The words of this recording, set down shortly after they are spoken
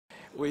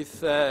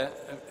with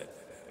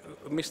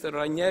Mr.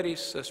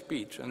 Ranieri's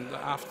speech and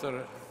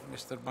after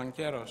Mr.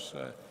 Banchero's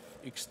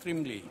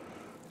extremely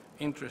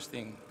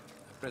interesting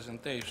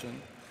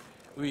presentation,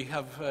 we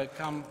have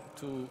come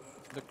to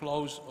the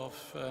close of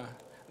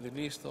the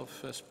list of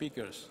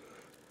speakers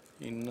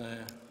in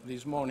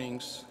this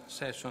morning's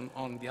session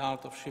on the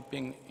art of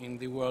shipping in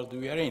the world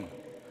we are in.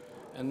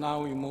 And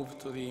now we move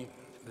to the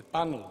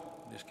panel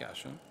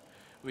discussion.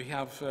 We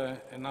have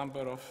a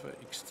number of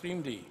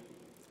extremely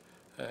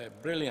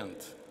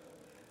brilliant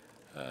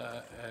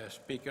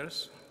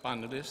speakers,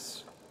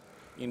 panelists,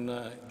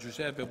 in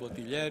Giuseppe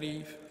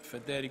Bottiglieri,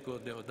 Federico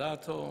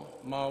Deodato,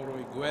 Mauro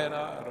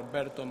Higuera,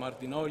 Roberto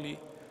Martinoli,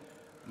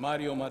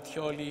 Mario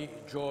Mattioli,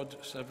 George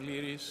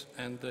Savliris,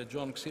 and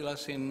John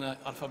Xilas in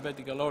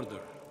alphabetical order.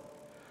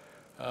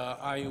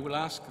 I will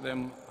ask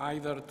them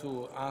either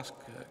to ask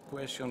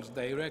questions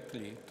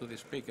directly to the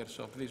speakers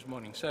of this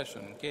morning's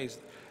session in case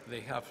they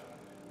have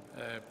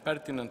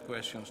pertinent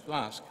questions to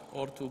ask,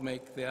 or to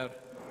make their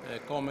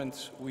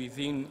comments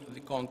within the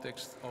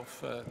context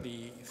of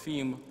the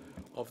theme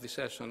of the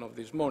session of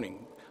this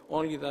morning.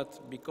 Only that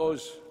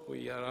because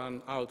we are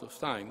run out of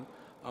time,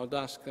 I would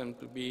ask them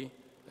to be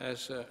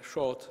as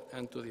short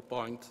and to the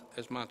point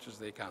as much as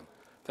they can.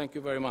 Thank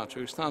you very much.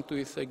 We'll start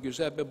with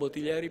Giuseppe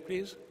Bottiglieri,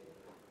 please.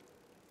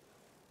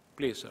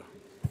 Please, sir.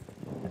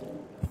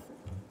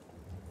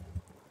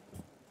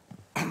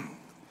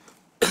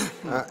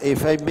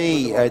 If I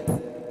may,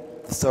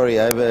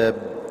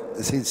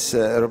 since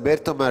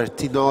Roberto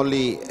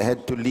Martinoli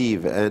had to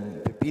leave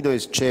and Peppino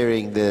is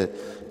chairing the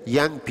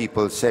young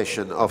people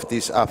session of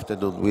this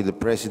afternoon with the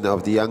president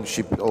of the Young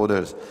Ship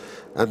Owners,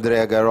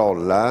 Andrea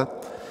Garolla,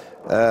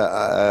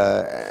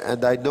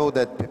 and I know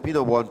that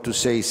Peppino wants to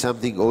say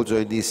something also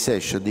in this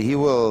session. He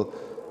will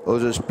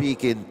also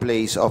speak in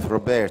place of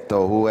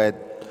Roberto, who had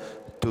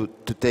to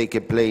take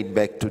a plane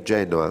back to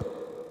Genoa.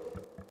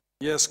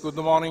 Yes, good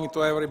morning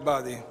to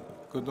everybody.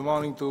 Good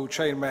morning to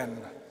Chairman.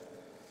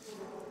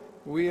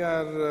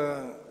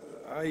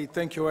 I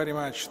thank you very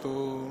much to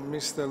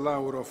Mr.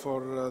 Lauro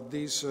for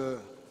this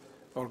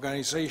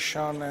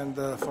organization and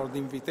for the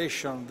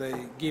invitation they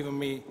give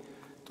me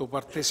to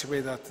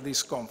participate at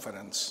this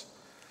conference.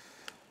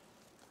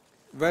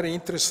 Very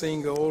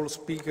interesting, all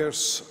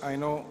speakers. I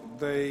know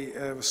they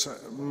have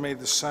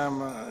made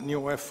some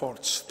new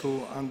efforts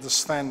to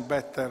understand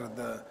better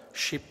the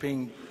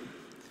shipping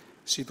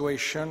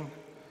situation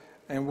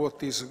and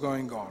what is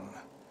going on.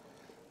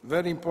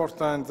 Very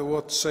important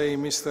what say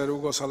Mr.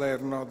 Ugo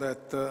Salerno,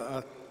 that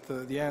at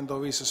the end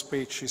of his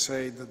speech he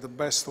said that the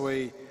best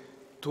way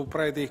to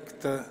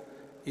predict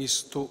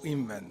is to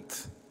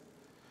invent.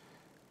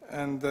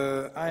 And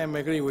I am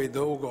agree with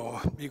Ugo,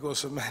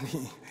 because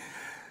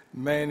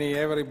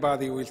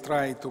everybody will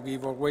try to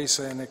give always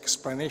an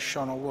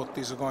explanation of what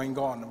is going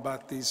on,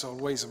 but it's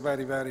always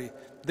very, very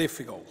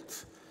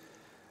difficult.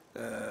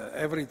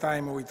 Every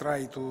time we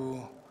try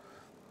to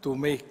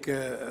make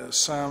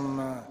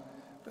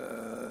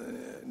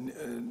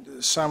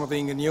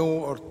something new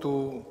or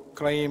to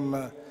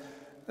claim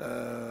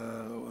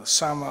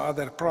some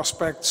other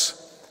prospects,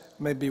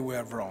 maybe we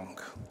are wrong.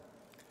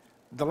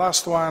 The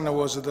last one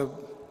was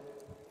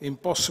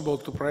impossible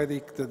to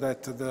predict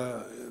that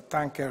the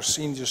tankers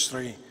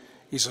industry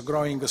is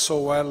growing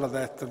so well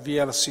that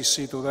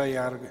VLCC today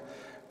are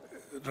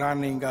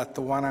running at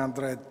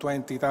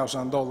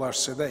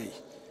 $120,000 a day.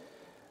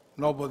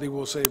 Nobody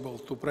was able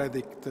to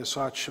predict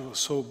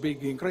so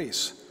big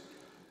increase.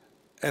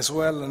 As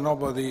well,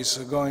 nobody is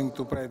going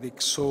to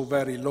predict so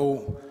very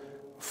low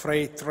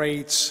freight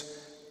rates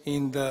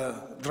in the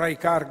dry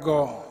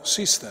cargo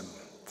system,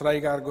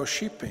 dry cargo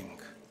shipping.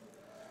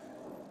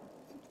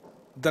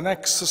 The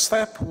next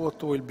step,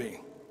 what will be?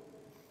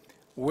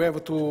 We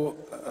have to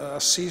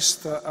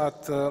assist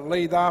at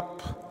laid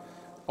up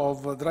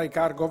of dry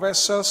cargo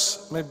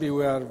vessels. Maybe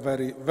we are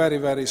very, very,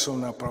 very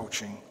soon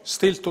approaching.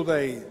 Still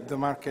today, the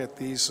market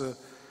is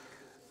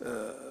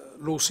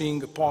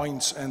losing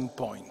points and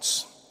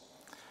points.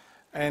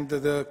 And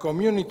the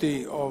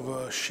community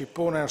of ship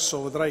owners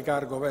of dry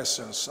cargo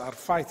vessels are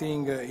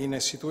fighting in a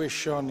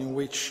situation in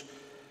which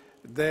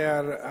they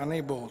are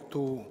unable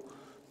to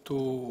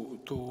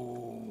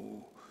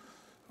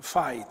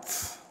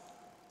fight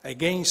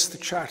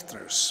against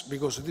charters,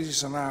 because this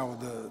is now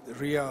the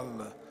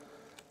real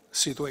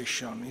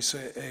situation. It's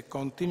a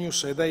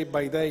continuous,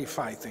 day-by-day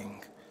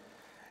fighting,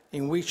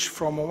 in which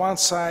from one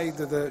side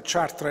the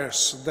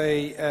charterers,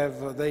 they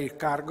have their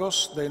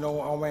cargoes, they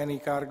know how many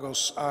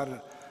cargoes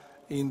are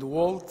in the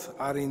world,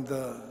 are in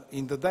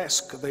the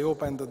desk, they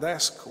open the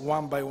desk,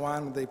 one by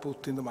one they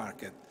put in the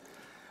market.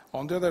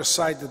 On the other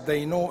side,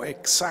 they know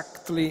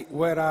exactly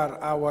where are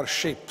our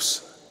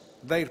ships,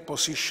 their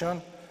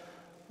position,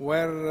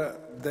 where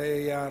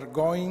they are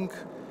going,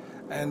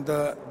 and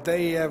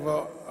they have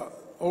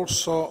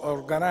also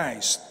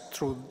organized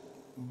through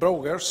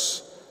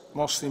brokers,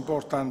 most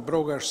important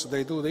brokers,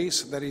 they do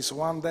this. There is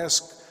one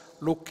desk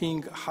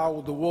looking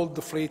how the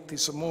world fleet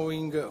is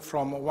moving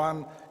from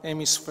one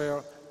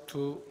hemisphere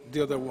to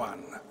the other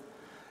one,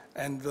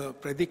 and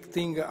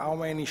predicting how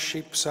many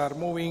ships are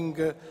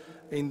moving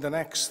in the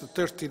next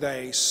 30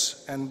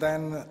 days and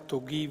then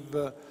to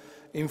give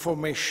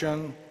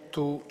information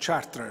to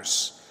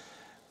charterers.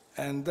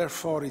 And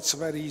therefore it's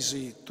very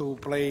easy to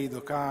play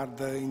the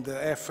card in the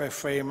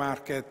FFA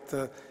market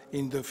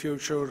in the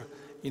future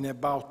in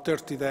about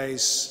 30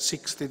 days,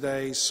 60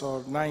 days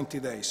or 90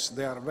 days.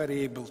 They are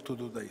very able to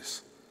do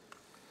this.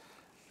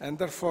 And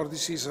therefore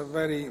this is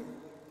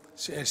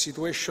a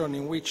situation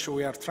in which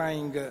we are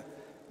trying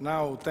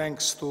now,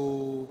 thanks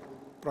to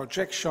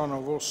projection,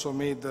 I've also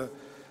made,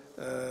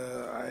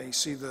 I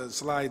see the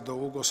slide of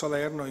Ugo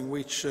Salerno, in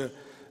which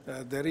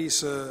there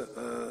is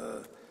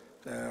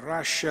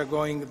Russia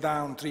going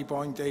down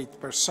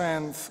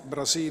 3.8%,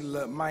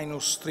 Brazil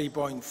minus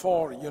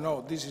 3.4%. You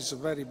know, this is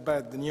very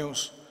bad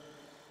news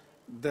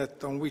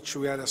on which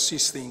we are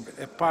assisting.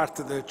 Apart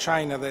that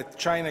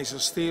China is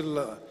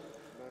still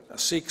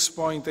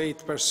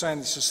 6.8%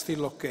 is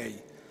still okay.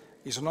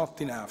 It's not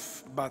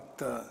enough, but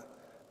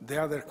the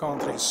other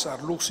countries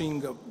are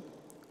losing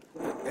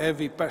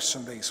heavy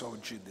percentage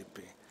of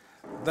GDP.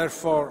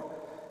 Therefore,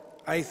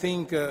 I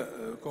think,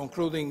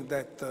 concluding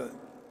that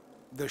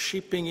the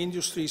shipping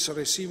industry is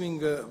receiving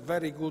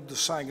very good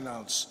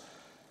signals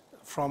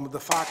from the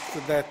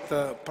fact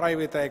that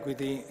private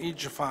equity,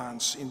 hedge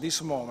funds, in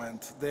this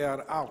moment, they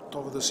are out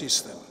of the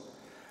system.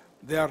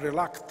 They are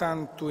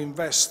reluctant to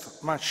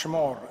invest much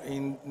more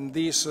in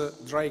this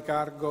dry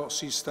cargo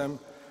system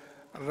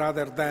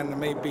rather than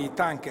maybe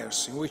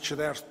tankers, in which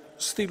they are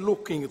still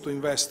looking to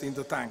invest in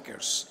the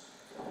tankers.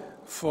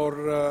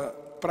 For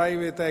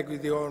private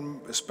equity or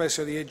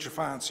especially hedge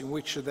funds, in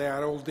which they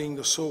are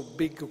holding so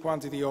big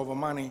quantity of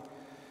money,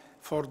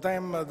 for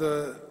them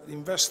the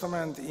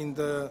investment in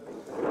the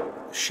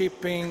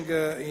shipping,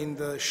 in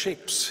the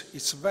ships,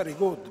 it's very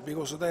good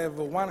because they have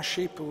one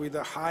ship with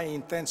a high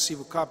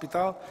intensive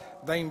capital.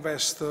 They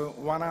invest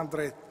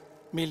 $100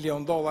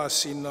 million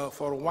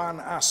for one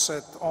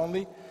asset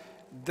only.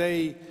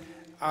 They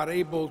are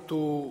able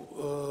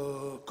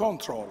to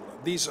control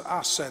this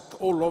asset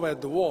all over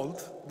the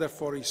world.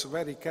 Therefore, it's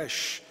very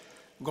cash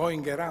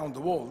going around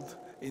the world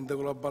in the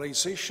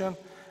globalization,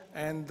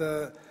 and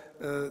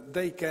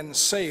they can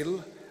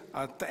sail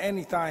at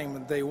any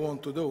time they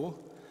want to do,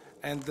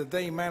 and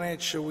they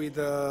manage with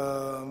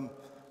a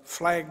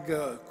flag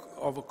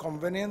of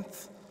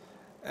convenience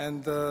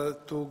and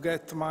to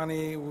get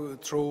money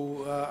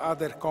through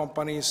other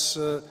companies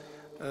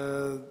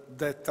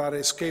that are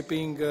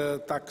escaping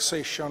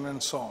taxation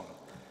and so on.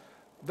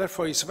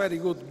 Therefore, it's very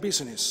good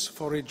business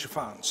for hedge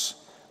funds.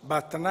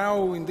 But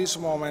now, in this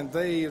moment,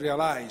 they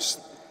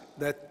realized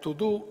that to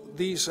do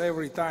this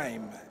every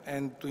time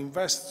and to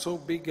invest so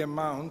big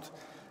amount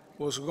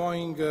was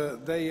going,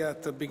 they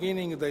at the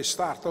beginning, they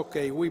start,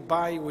 okay, we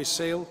buy, we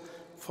sell.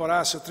 For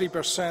us,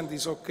 3%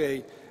 is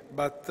okay,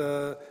 but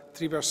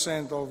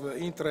 3% of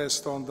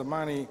interest on the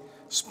money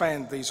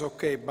spent is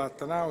okay,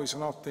 but now it's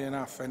not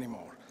enough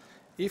anymore.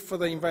 If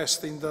they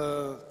invest in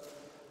the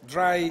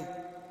dry,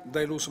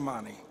 they lose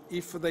money.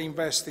 If they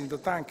invest in the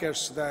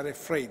tankers, they are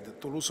afraid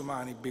to lose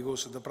money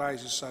because the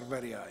prices are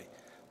very high.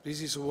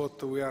 This is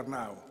what we are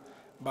now,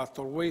 but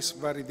always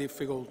very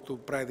difficult to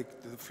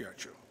predict the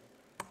future.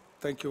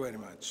 Thank you very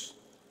much.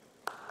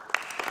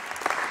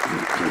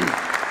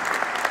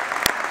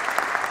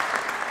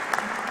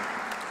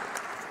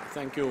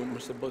 Thank you,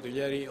 Mr.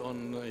 Bottiglieri,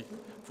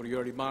 for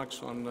your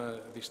remarks on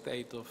the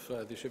state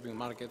of the shipping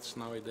markets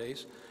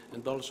nowadays,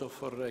 and also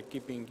for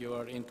keeping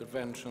your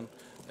intervention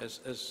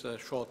as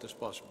short as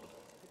possible.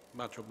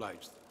 Much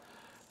obliged.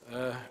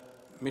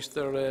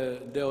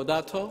 Mr.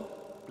 Deodato,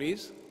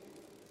 please.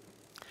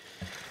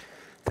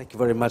 Thank you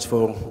very much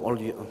for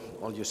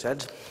all you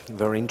said.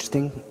 Very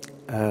interesting.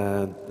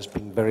 It's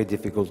been very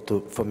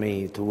difficult for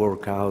me to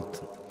work out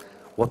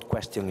what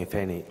question, if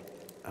any,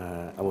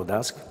 I would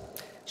ask.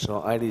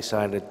 So I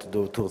decided to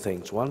do two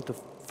things. One, to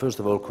first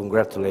of all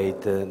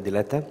congratulate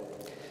Diletta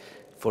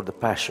for the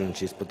passion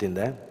she's put in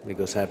there,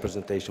 because her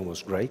presentation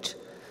was great.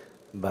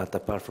 But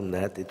apart from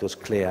that, it was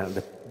clear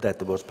that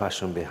there was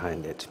passion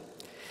behind it.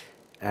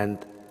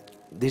 And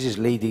this is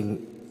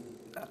leading,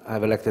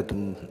 I've elected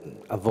to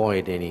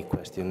avoid any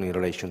question in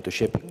relation to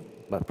shipping,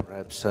 but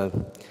perhaps I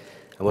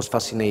was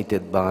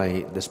fascinated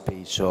by the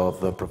speech of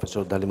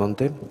Professor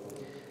Dalimonte.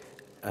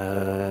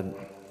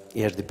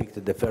 He has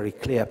depicted a very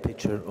clear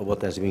picture of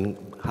what has been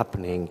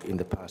happening in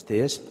the past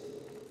years.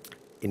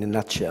 In a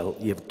nutshell,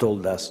 you have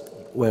told us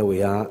where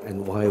we are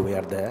and why we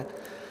are there.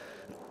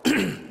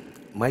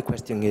 My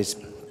question is,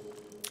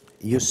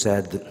 you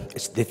said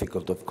it's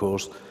difficult, of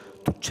course,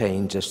 to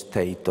change the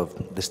state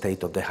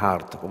of the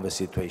heart of the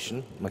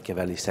situation.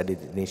 Machiavelli said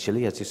it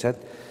initially, as you said.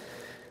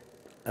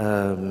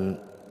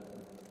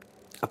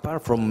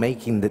 Apart from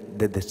making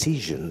the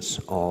decisions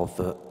of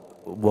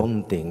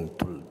wanting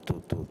to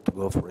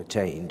go for a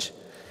change,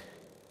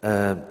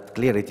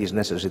 clearly it is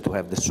necessary to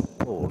have the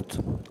support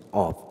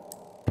of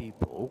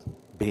people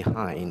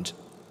behind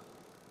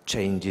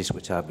changes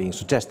which are being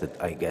suggested,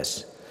 I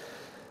guess.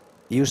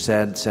 You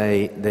said,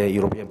 say, the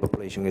European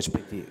population is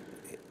pretty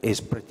is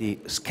pretty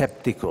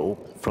skeptical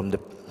from the,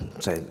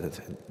 say,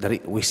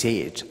 we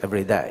see it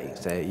every day.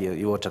 Say,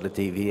 you watch on the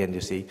TV and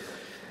you see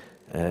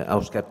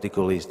how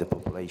skeptical is the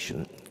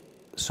population.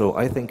 So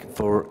I think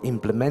for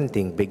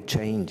implementing big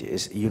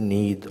changes, you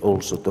need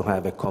also to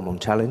have a common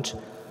challenge,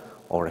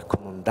 or a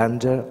common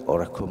danger,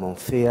 or a common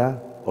fear,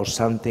 or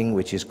something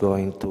which is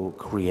going to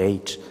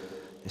create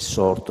a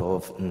sort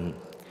of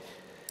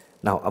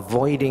now,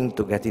 avoiding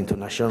to get into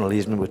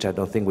nationalism, which I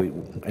don't think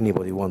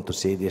anybody wants to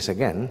see this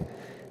again.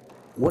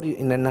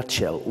 In a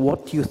nutshell,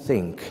 what do you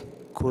think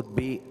could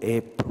be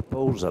a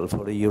proposal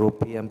for the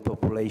European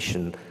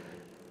population,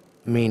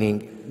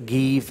 meaning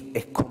give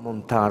a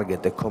common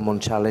target, a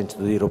common challenge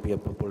to the European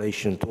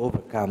population to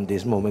overcome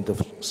this moment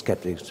of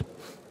skepticism?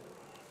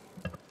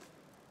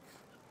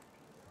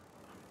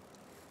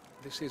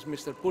 This is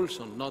Mr.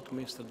 Poulson, not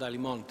Mr.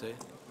 Dalimonte.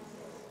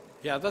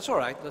 Yeah, that's all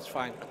right, that's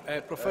fine.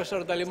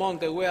 Professor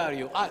Dalimonte, where are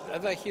you?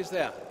 He's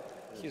there.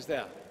 He's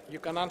there. You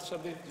can answer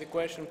the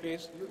question,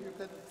 please? You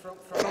can,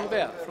 from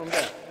there.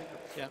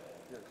 Yeah.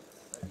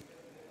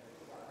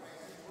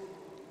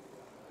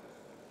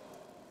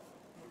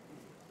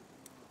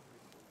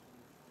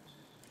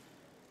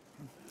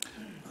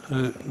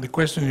 The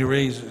question you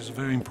raise is a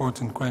very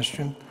important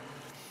question.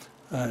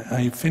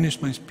 I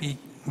finished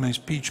my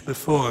speech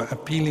before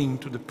appealing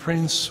to the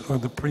prince or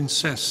the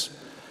princess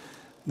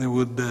that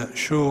would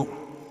show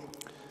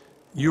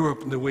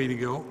Europe the way to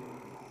go.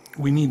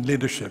 We need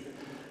leadership.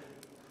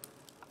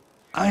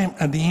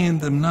 At the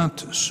end, I'm not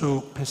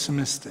so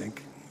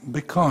pessimistic,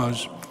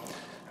 because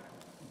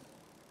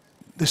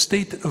the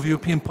state of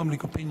European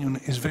public opinion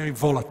is very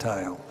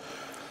volatile.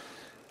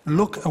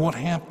 Look at what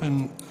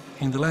happened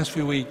in the last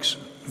few weeks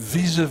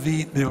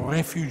vis-à-vis the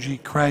refugee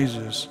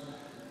crisis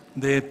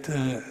that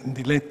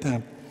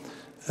Diletta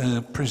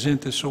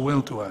presented so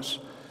well to us.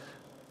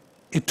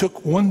 It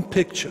took one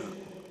picture,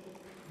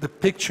 the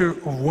picture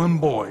of one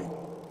boy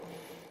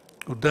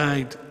who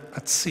died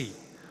at sea,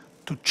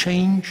 to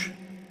change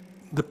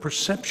the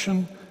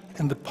perception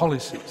and the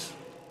policies.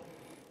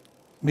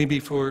 Maybe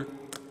for a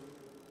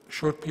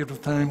short period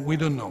of time, we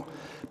don't know.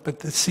 But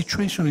the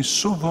situation is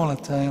so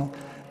volatile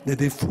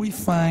that if we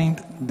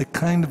find the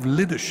kind of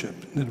leadership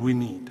that we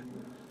need,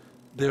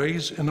 there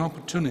is an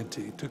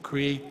opportunity to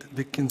create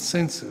the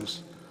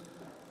consensus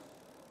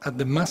at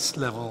the mass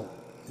level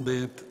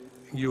that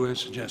you have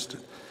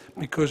suggested.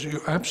 Because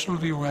you're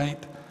absolutely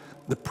right,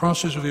 the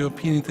process of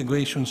European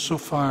integration so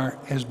far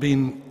has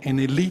been an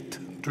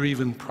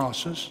elite-driven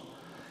process.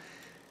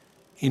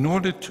 In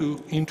order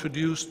to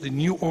introduce the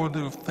new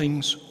order of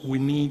things, we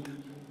need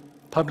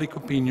public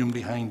opinion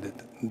behind it.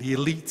 The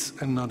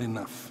elites are not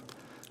enough.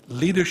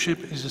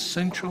 Leadership is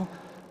essential,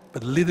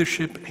 but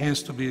leadership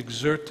has to be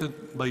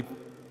exerted by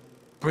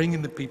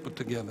bringing the people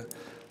together.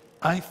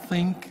 I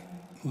think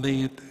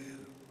that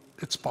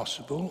it's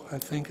possible. I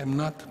think I'm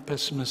not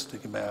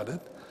pessimistic about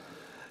it.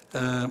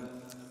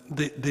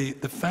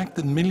 The fact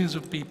that millions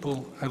of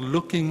people are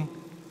looking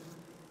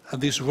at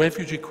this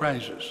refugee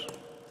crisis,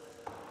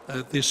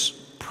 these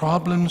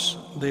problems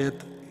that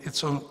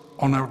it's on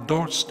our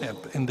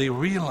doorstep, and they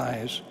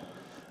realize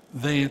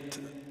that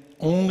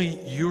only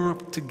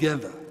Europe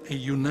together, a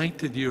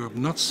united Europe,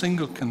 not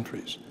single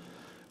countries,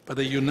 but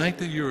a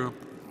united Europe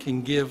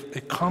can give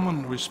a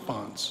common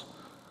response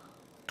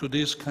to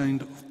this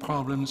kind of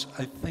problems.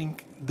 I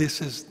think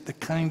this is the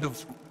kind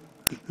of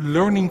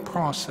learning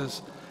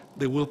process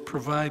that will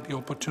provide the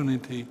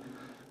opportunity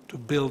to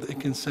build a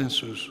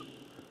consensus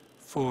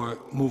for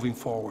moving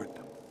forward.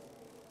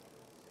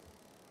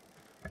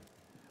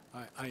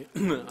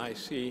 I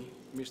see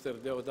Mr.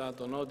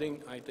 Deodato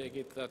nodding. I take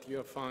it that you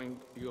have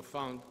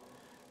found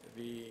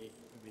the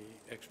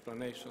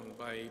explanation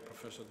by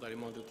Professor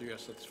Dalimonte to your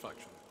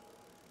satisfaction.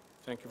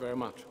 Thank you very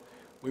much.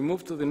 We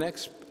move to the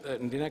next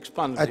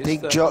panelist. I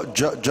think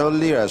John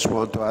Liras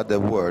wants to add a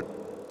word.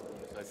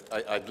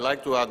 I'd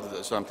like to add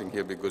something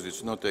here, because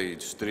it's not a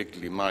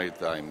strictly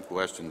maritime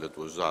question that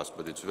was asked,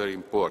 but it's very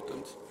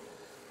important.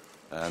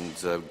 And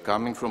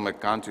coming from a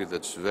country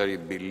that's very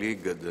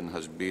beleaguered and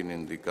has been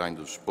in the kind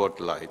of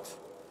spotlight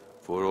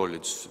for all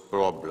its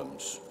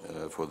problems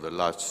for the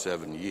last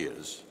 7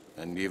 years,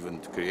 and even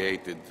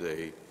created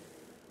a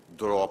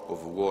drop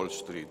of Wall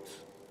Street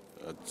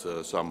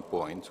at some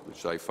point,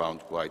 which I found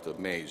quite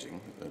amazing.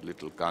 A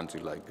little country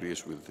like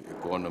Greece with an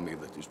economy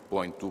that is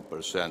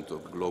 0.2%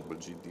 of global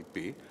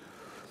GDP.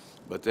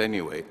 But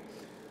anyway,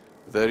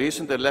 the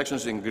recent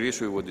elections in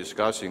Greece we were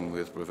discussing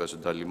with Professor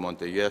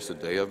Dalimonte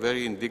yesterday are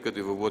very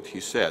indicative of what he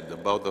said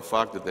about the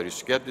fact that there is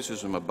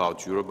skepticism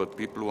about Europe, but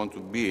people want to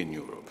be in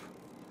Europe.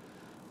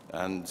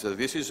 And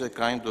this is a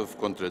kind of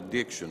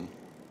contradiction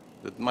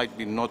that might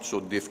be not so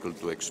difficult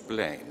to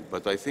explain.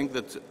 But I think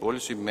that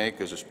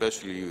policymakers,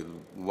 especially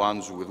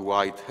ones with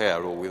white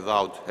hair or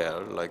without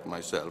hair, like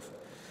myself,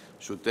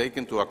 should take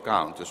into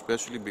account,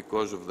 especially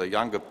because of the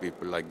younger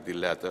people like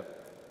Diletta,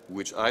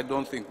 which I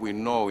don't think we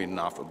know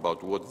enough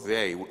about what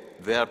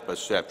their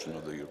perception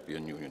of the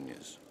European Union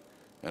is,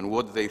 and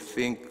what they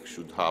think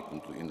should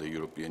happen in the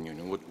European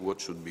Union, what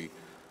should be,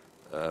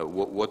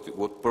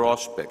 what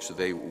prospects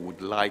they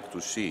would like to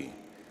see.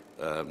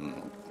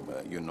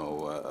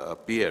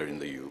 appear in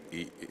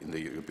the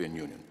European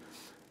Union.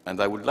 And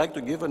I would like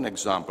to give an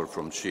example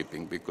from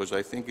shipping, because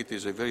I think it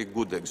is a very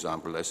good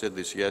example. I said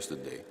this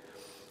yesterday.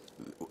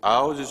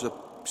 Ours is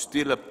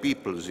still a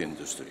people's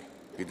industry.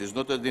 It is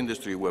not an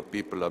industry where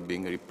people are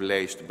being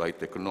replaced by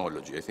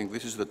technology. I think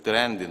this is the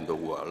trend in the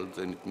world,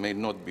 and it may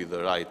not be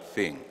the right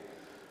thing.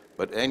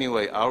 But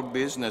anyway, our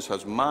business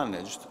has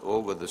managed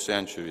over the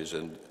centuries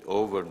and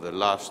over the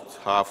last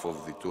half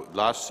of the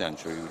last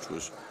century, which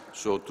was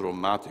so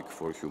traumatic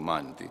for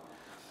humanity,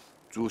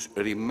 to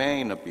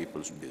remain a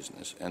people's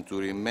business and to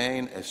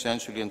remain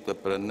essentially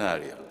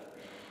entrepreneurial.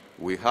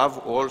 We have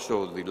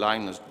also the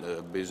liner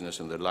business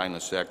and the liner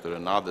sector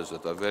and others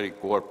that are very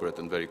corporate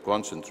and very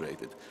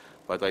concentrated.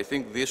 But I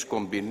think this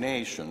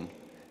combination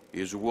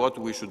is what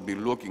we should be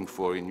looking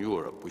for in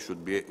Europe.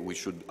 We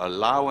should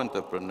allow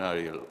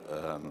entrepreneurial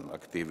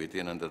activity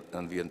and the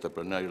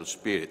entrepreneurial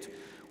spirit,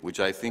 which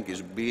I think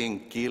is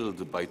being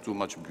killed by too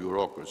much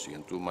bureaucracy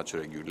and too much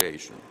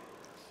regulation.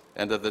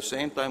 And at the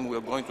same time,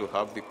 we're going to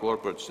have the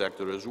corporate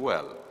sector as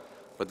well.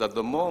 But at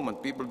the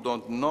moment, people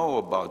don't know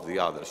about the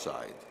other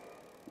side.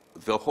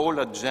 The whole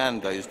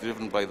agenda is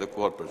driven by the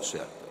corporate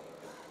sector.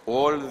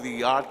 All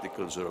the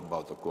articles are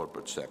about the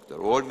corporate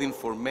sector. All the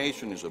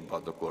information is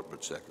about the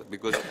corporate sector.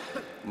 Because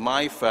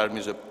my firm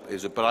is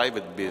a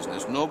private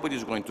business.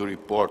 Nobody's going to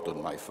report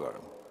on my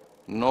firm.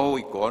 No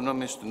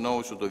economist,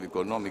 no sort of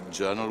economic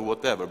journal,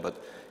 whatever. But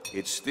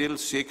it's still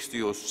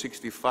 60 or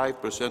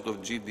 65%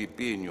 of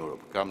GDP in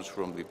Europe comes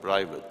from the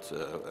private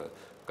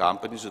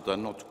companies that are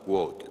not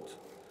quoted.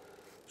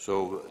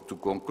 So to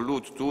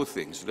conclude, two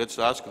things. Let's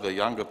ask the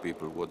younger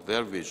people what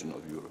their vision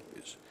of Europe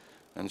is.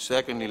 And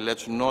secondly,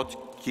 let's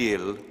not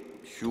kill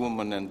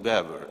human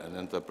endeavor and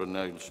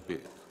entrepreneurial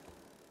spirit.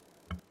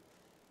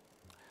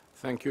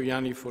 Thank you,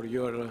 Yanni, for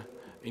your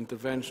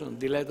intervention.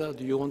 Diletta,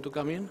 do you want to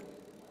come in?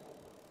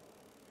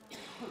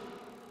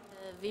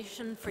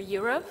 Vision for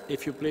Europe?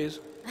 If you please.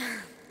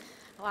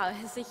 Wow,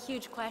 it's a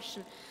huge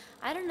question.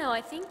 I don't know,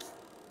 I think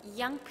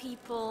young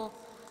people,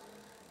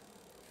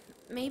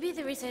 maybe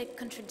there is a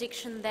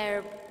contradiction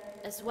there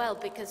as well,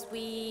 because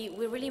we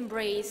really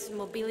embrace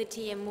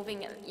mobility and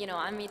moving. You know,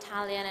 I'm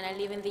Italian and I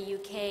live in the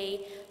UK,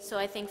 so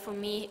I think for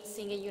me,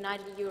 seeing a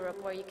united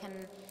Europe where you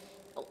can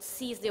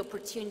seize the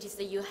opportunities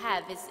that you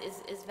have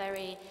is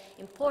very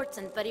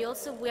important. But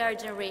also we are a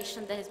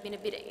generation that has been a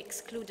bit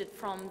excluded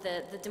from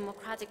the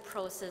democratic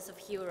process of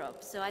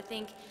Europe. So I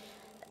think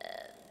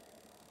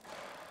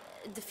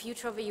the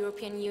future of the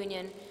European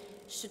Union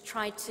should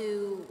try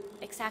to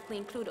exactly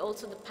include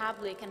also the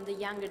public and the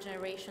younger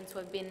generations who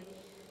have been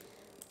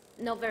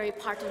not very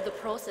part of the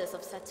process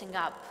of setting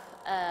up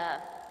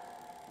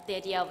the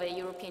idea of a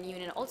European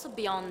Union, also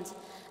beyond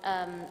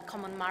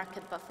common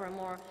market, but for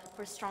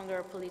a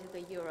stronger political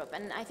Europe.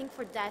 And I think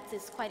for that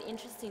it's quite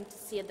interesting to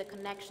see the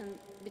connection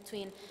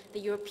between the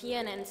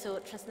European and so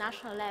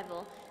transnational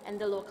level and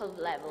the local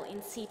level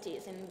in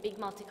cities, in big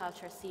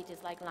multicultural cities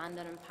like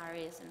London and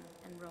Paris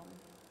and Rome.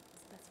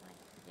 So that's my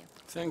view.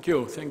 Thank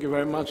you. Thank you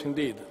very much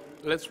indeed.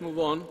 Let's move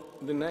on.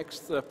 The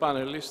next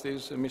panelist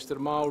is Mr.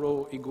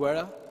 Mauro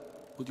Higuera.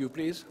 Would you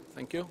please?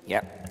 Thank you.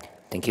 Yeah,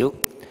 thank you.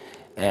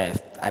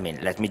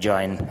 Let me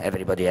join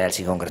everybody else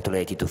in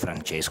congratulating to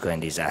Francesco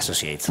and his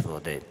associates for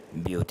the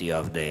beauty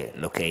of the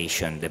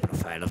location, the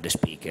profile of the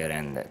speaker,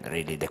 and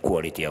really the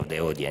quality of the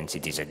audience.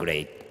 It is a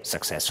great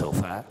success so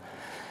far.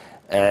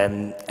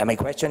 And my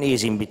question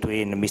is in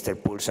between Mr.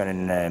 Poulsen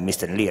and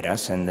Mr.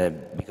 Liras, and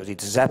because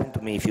it has happened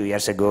to me a few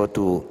years ago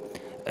to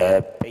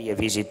pay a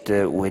visit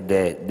with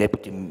the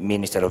Deputy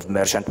Minister of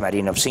Merchant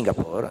Marine of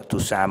Singapore to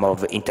some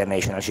of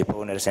international ship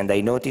owners, and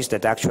I noticed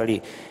that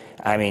actually,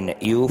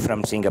 you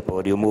from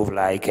Singapore, you move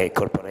like a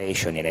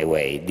corporation in a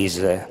way. This,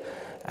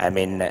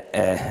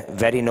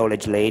 very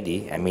knowledgeable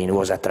lady,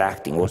 was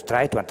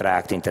trying to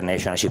attract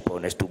international ship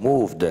owners to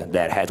move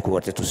their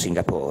headquarters to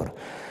Singapore.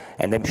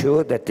 And I'm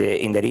sure that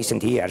in the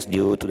recent years,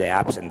 due to the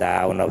ups and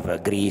downs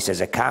of Greece as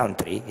a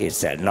country,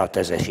 itself, not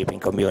as a shipping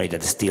community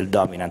that's still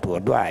dominant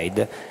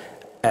worldwide,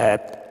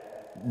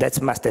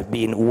 that must have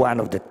been one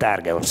of the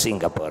targets of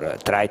Singapore,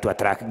 try to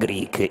attract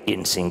Greek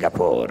in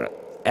Singapore.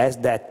 Has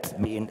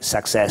that been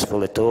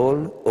successful at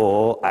all,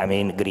 or,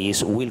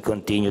 Greece will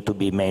continue to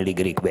be mainly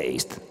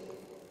Greek-based?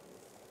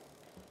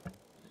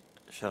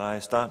 Shall I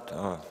start?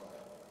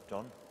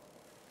 John?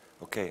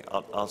 Okay,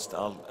 I'll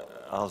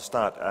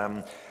start.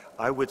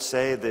 I would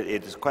say that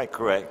it is quite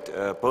correct.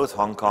 Both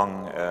Hong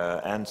Kong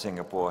and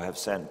Singapore have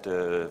sent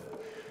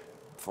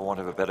for want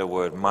of a better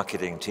word,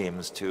 marketing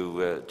teams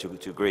to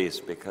Greece,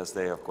 because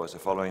they, of course, are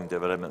following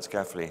developments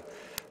carefully.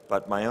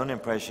 But my own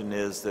impression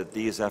is that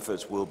these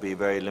efforts will be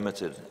very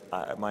limited.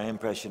 My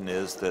impression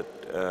is that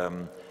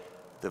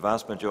the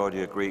vast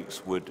majority of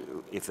Greeks would,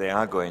 if they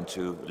are going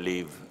to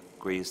leave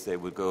Greece, they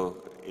would go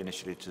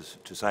initially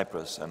to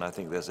Cyprus, and I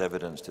think there's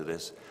evidence to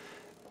this.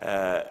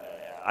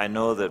 I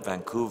know that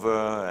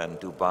Vancouver and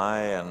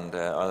Dubai and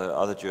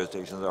other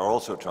jurisdictions are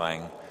also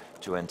trying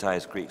to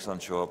entice Greeks on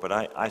shore, but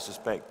I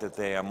suspect that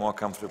they are more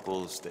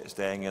comfortable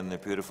staying in the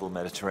beautiful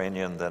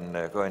Mediterranean than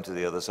going to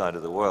the other side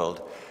of the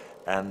world.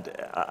 And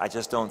I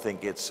just don't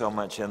think it's so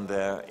much in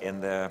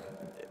their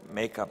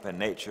makeup and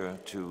nature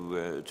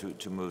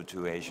to move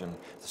to Asian.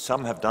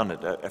 Some have done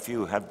it, a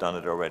few have done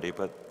it already,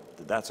 but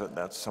that's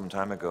some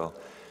time ago.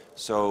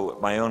 So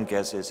my own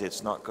guess is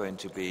it's not going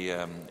to be,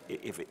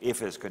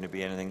 if it's going to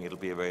be anything, it'll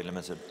be very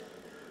limited.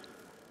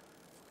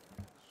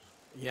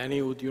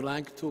 Yanni, would you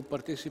like to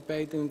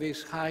participate in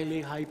this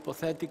highly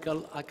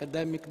hypothetical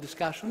academic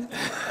discussion?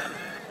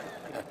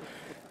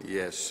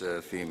 Yes,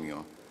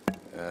 Themio.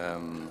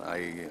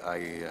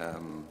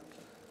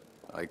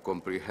 I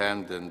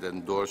comprehend and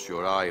endorse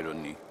your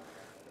irony.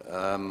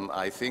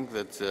 I think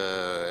that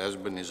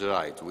Esben is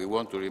right. We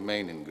want to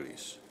remain in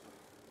Greece.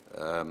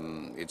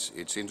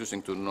 It's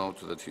interesting to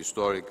note that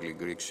historically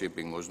Greek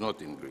shipping was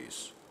not in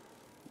Greece.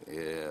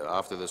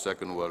 After the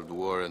Second World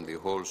War and the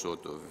whole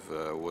sort of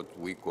what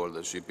we call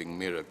the shipping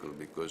miracle,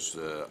 because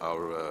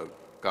our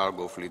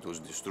cargo fleet was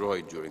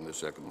destroyed during the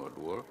Second World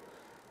War,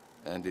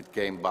 and it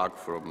came back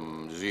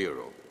from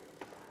zero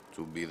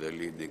to be the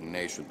leading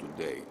nation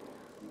today.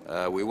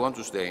 We want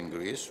to stay in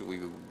Greece.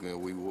 We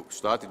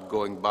started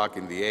going back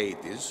in the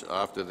 80s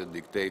after the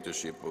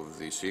dictatorship of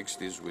the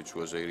 60s, which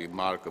was a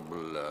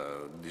remarkable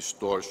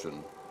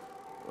distortion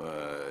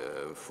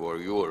for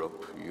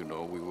Europe. You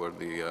know, we were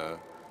the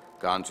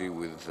country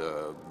with,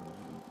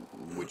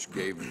 which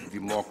gave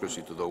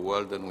democracy to the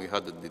world, and we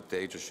had a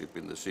dictatorship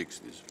in the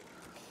 60s.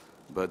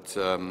 But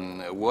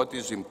what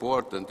is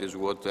important is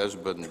what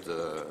Esben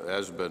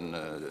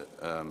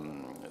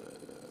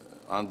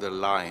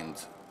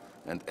underlined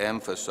and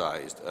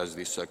emphasized as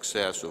the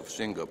success of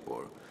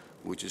Singapore,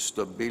 which is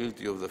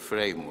stability of the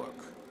framework,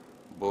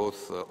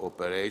 both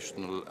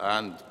operational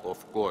and,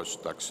 of course,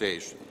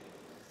 taxation,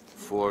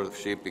 for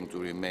shipping to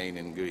remain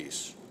in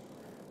Greece.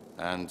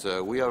 And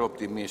we are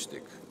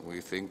optimistic.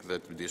 We think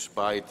that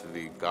despite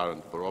the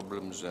current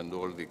problems and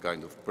all the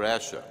kind of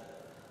pressure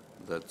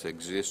that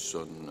exists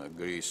on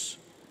Greece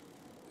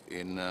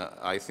in,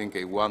 I think,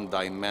 a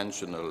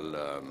one-dimensional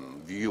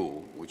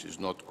view, which is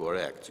not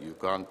correct. You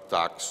can't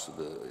tax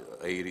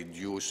a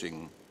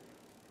reducing,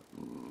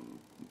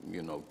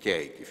 you know,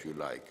 cake, if you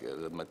like.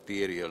 The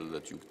material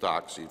that you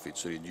tax, if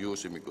it's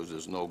reducing because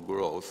there's no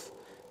growth,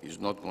 is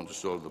not going to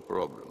solve the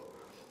problem.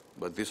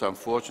 But this,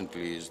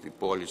 unfortunately, is the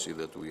policy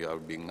that we are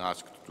being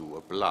asked to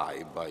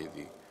apply by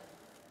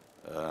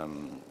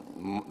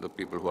the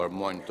people who are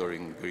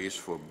monitoring Greece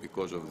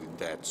because of the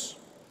debts.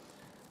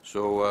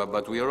 So,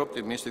 but we are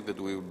optimistic that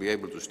we will be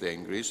able to stay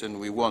in Greece, and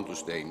we want to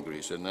stay in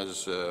Greece. And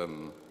as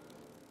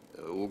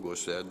Hugo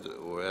said,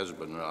 or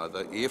Esben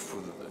rather, if,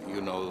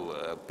 you know,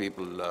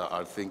 people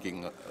are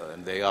thinking,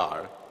 and they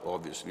are,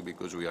 obviously,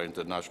 because we are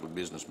international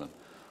businessmen,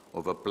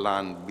 of a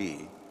plan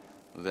B,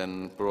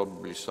 then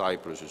probably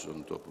Cyprus is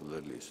on top of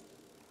the list.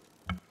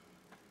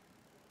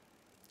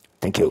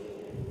 Thank you.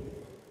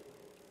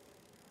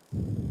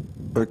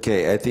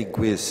 Okay, I think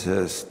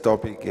this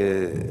topic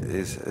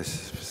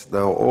is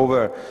now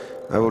over.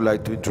 I would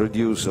like to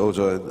introduce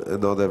also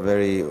another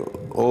very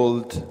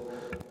old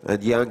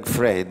and young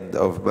friend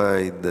of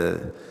mine,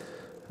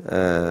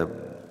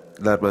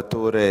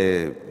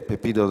 l'armatore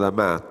Peppino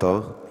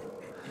D'Amato,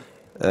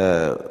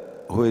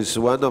 who is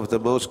one of the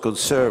most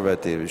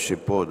conservative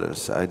ship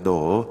owners I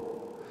know,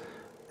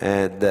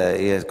 and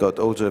he has got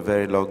also a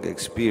very long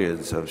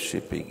experience of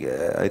shipping.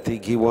 I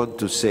think he wants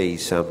to say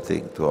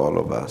something to all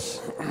of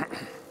us.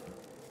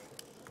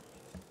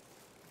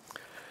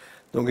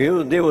 Dunque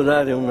io devo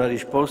dare una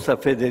risposta a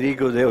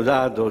Federico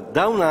Deodato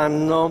da un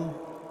anno,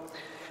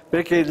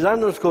 perché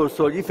l'anno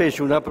scorso gli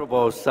feci una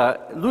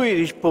proposta, lui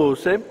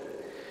rispose,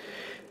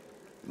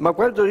 ma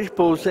quando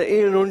rispose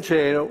io non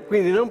c'ero,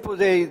 quindi non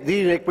potei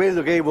dire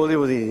quello che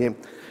volevo dire.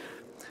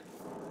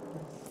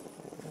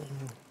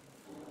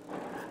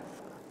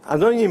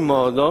 Ad ogni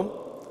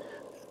modo,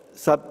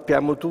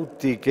 sappiamo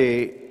tutti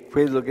che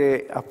quello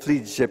che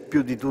affligge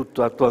più di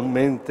tutto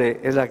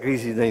attualmente è la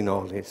crisi dei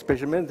noli,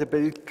 specialmente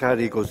per il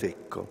carico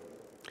secco.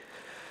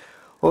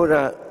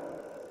 Ora,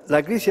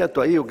 la crisi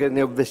attuale, io che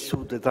ne ho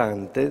vissute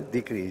tante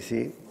di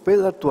crisi,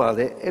 quella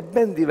attuale è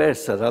ben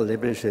diversa dalle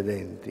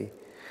precedenti.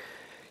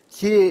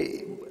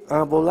 Chi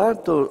ha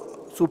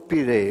volato su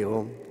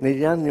Pireo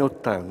negli anni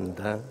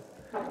 '80,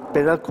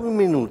 per alcuni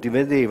minuti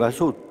vedeva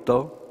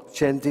sotto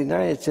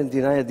centinaia e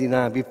centinaia di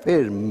navi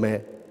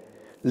ferme,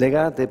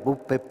 legate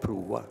poppa e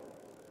prua,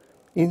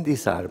 in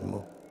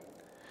disarmo.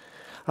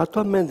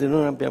 Attualmente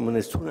non abbiamo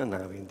nessuna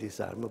nave in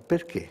disarmo.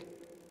 Perché?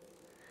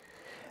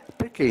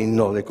 Perché il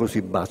nolo è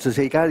così basso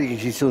se i carichi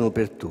ci sono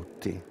per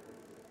tutti?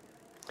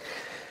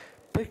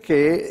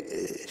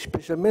 Perché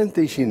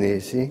specialmente i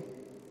cinesi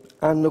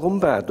hanno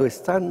comprato e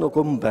stanno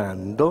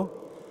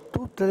comprando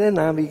tutte le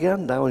navi che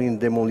andavano in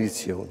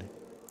demolizione,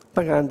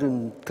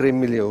 pagando 3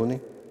 milioni.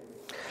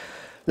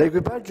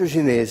 L'equipaggio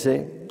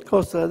cinese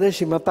costa la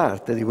 10ª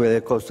parte di quello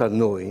che costa a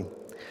noi.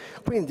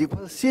 Quindi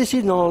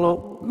qualsiasi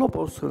nolo lo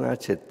possono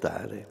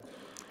accettare.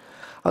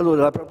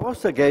 Allora la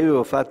proposta che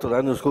avevo fatto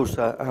l'anno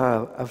scorso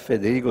a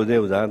Federico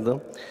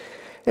Deodato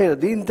era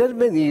di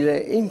intervenire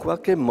in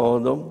qualche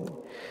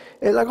modo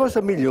E la cosa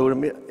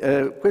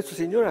migliore, questo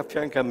signore a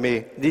fianco a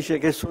me dice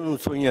che sono un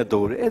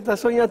sognatore, e da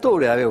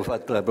sognatore avevo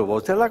fatto la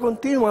proposta e la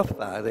continuo a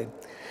fare,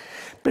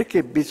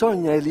 perché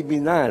bisogna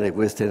eliminare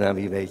queste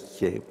navi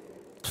vecchie,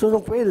 sono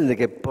quelle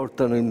che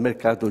portano il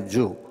mercato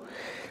giù.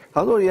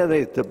 Allora io ho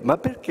detto, ma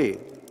perché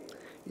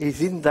i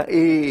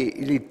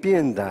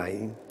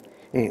P&I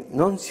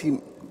non si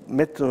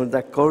mettono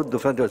d'accordo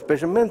fra di loro,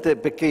 specialmente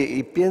perché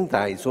i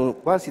P&I sono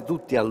quasi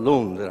tutti a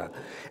Londra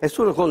e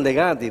sono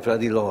collegati fra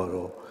di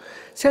loro.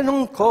 Se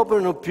non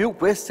coprono più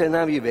queste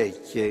navi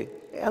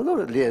vecchie,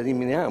 allora le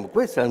eliminiamo,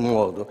 questo è il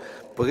modo.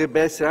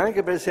 Potrebbe essere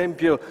anche per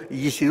esempio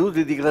gli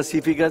istituti di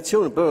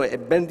classificazione, però è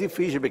ben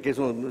difficile perché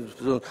sono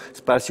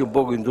sparsi un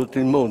poco in tutto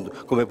il mondo,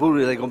 come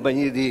pure le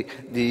compagnie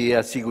di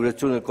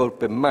assicurazione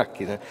corpo e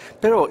macchina.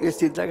 Però il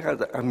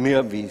sindacato, a mio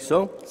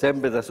avviso,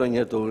 sempre da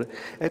sognatore,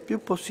 è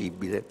più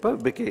possibile,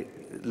 proprio perché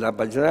la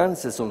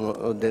maggioranza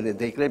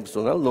dei club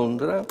sono a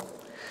Londra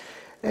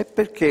e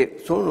perché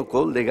sono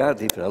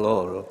collegati fra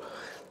loro.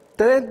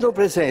 Tenendo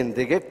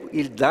presente che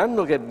il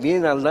danno che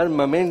viene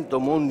all'armamento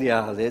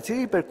mondiale si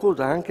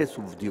ripercuote anche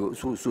sul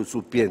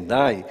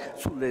P&I,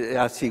 sulle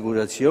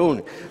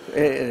assicurazioni,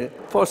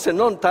 forse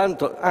non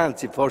tanto,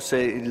 anzi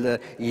forse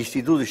gli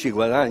istituti ci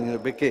guadagnano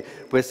perché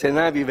queste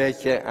navi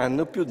vecchie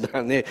hanno più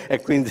danni e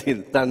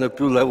quindi danno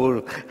più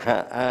lavoro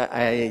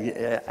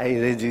ai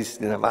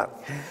registri navali.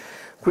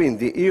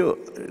 Quindi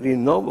io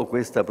rinnovo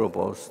questa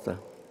proposta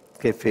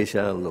che fece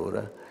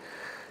allora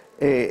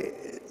e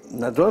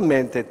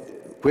naturalmente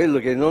quello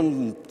che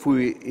non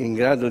fui in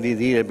grado di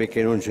dire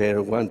perché non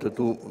c'ero quando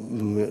tu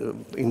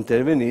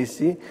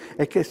intervenissi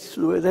è che si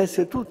doveva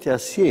essere tutti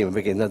assieme,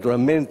 perché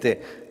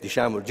naturalmente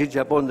diciamo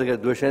Gigi Ponte che ha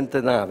 200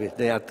 navi,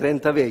 ne ha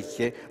 30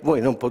 vecchie, voi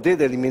non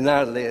potete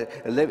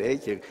eliminarle le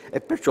vecchie e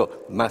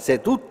perciò, ma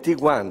se tutti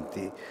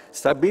quanti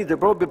stabilite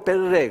proprio per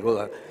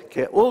regola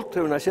che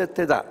oltre una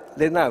certa età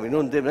le navi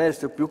non devono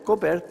essere più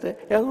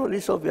coperte e allora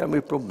risolviamo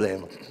il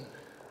problema.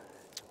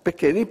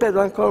 Perché, ripeto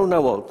ancora una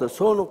volta,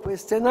 sono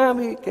queste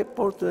navi che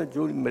portano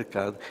giù il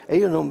mercato e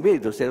io non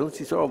vedo, se non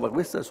si trova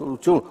questa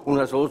soluzione,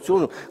 una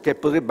soluzione che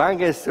potrebbe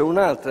anche essere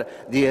un'altra,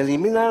 di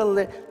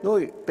eliminarle,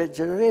 noi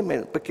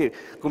peggioreremo, perché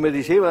come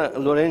diceva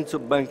Lorenzo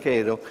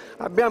Banchero,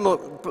 abbiamo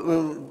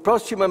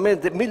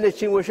prossimamente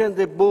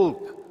 1500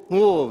 bulk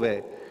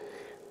nuove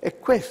e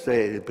questo è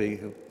il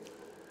pericolo.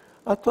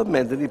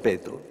 Attualmente,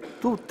 ripeto,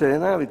 tutte le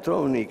navi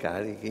trovano i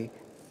carichi,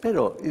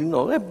 però il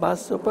nolo è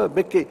basso proprio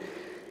perché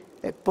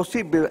è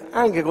possibile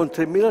anche con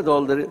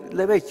 $3.000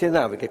 le vecchie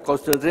navi che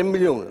costano 3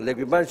 milioni,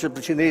 l'equipaggio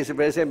cinese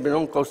per esempio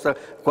non costa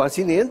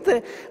quasi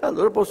niente,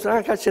 allora possono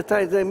anche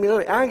accettare i 3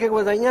 milioni e anche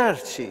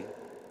guadagnarci.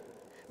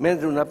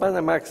 Mentre una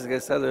Panamax che è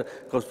stata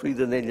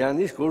costruita negli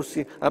anni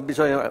scorsi ha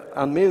bisogno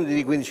almeno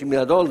di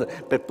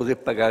 $15.000 per poter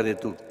pagare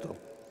tutto.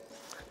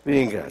 Vi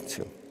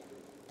ringrazio.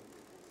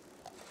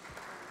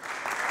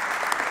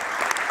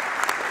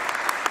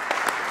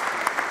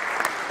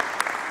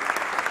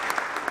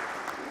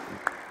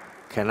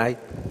 Can I?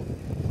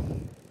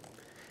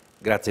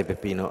 Grazie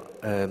Peppino.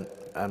 I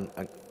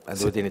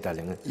do it in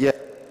Italian. Yeah,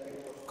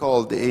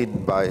 called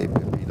in by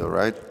Peppino,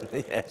 right?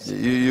 Yes.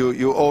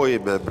 You owe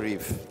him a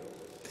brief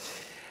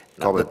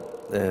comment.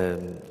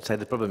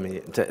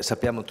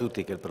 Sappiamo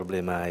tutti che il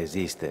problema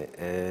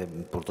esiste.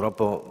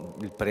 Purtroppo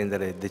il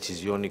prendere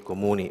decisioni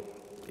comuni,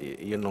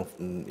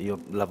 io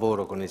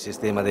lavoro con il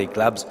sistema dei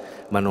clubs,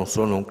 ma non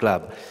sono un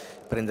club.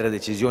 Prendere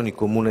decisioni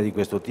comuni di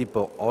questo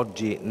tipo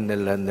oggi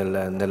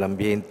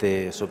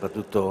nell'ambiente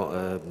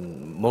soprattutto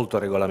molto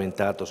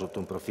regolamentato sotto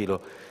un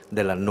profilo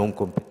della non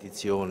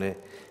competizione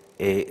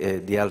e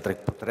di altre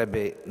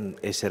potrebbe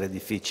essere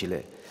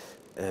difficile.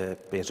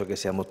 Penso che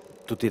siamo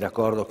tutti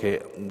d'accordo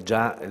che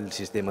già il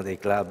sistema dei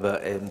club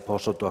è un po'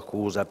 sotto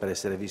accusa per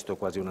essere visto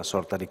quasi una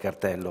sorta di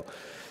cartello.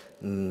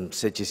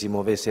 Se ci si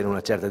muovesse in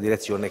una certa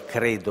direzione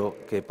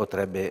credo che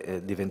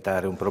potrebbe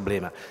diventare un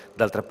problema.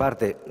 D'altra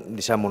parte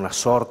diciamo una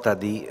sorta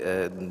di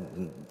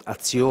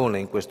azione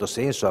in questo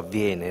senso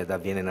avviene ed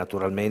avviene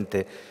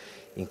naturalmente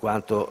in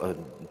quanto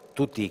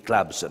tutti i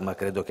clubs, ma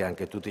credo che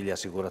anche tutti gli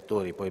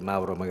assicuratori, poi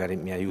Mauro magari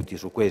mi aiuti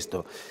su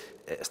questo,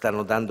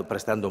 stanno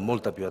prestando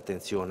molta più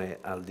attenzione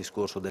al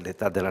discorso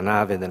dell'età della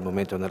nave nel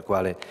momento nel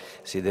quale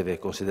si deve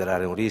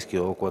considerare un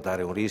rischio o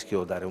quotare un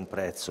rischio o dare un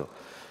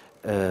prezzo.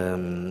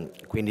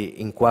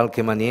 Quindi in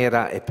qualche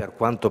maniera e per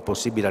quanto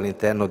possibile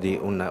all'interno di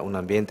un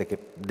ambiente che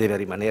deve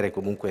rimanere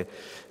comunque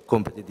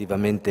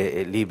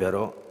competitivamente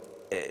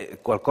libero,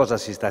 qualcosa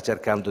si sta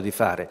cercando di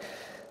fare.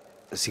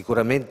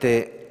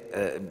 Sicuramente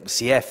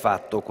si è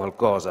fatto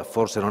qualcosa,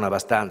 forse non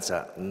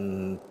abbastanza.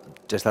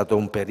 C'è stato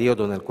un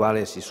periodo nel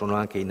quale si sono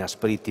anche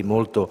inaspriti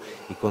molto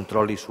i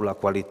controlli sulla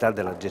qualità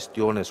della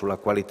gestione, sulla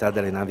qualità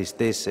delle navi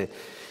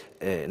stesse.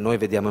 Noi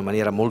vediamo in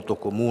maniera molto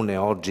comune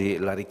oggi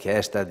la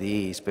richiesta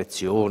di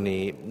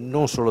ispezioni,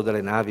 non solo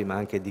delle navi ma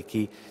anche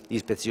di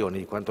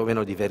ispezioni,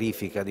 quantomeno di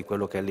verifica di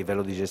quello che è il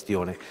livello di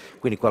gestione.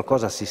 Quindi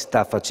qualcosa si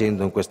sta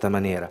facendo in questa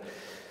maniera.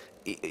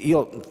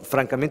 Io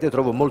francamente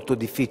trovo molto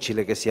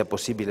difficile che sia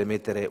possibile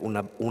mettere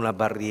una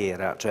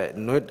barriera, cioè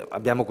noi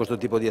abbiamo questo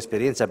tipo di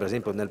esperienza per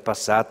esempio nel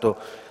passato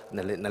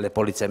nelle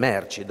polizze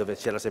merci, dove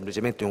c'era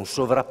semplicemente un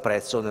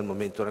sovrapprezzo nel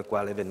momento nel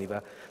quale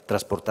veniva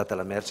trasportata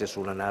la merce su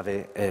una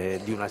nave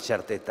di una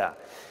certa età,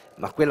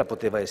 ma quella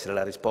poteva essere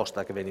la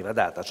risposta che veniva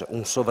data, cioè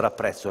un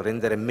sovrapprezzo,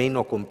 rendere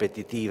meno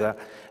competitiva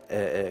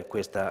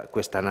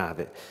questa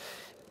nave.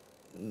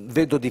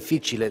 Vedo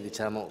difficile,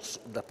 diciamo,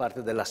 da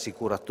parte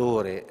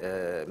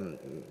dell'assicuratore,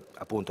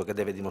 appunto, che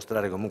deve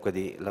dimostrare comunque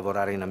di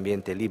lavorare in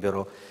ambiente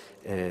libero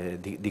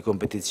di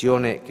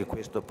competizione, che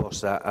questo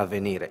possa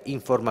avvenire.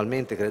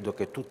 Informalmente credo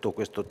che tutto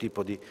questo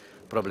tipo di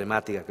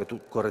problematica che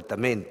tu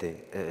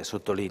correttamente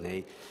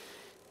sottolinei,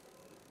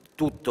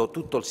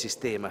 tutto il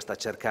sistema sta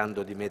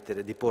cercando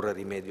di porre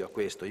rimedio a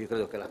questo. Io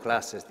credo che la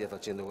classe stia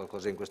facendo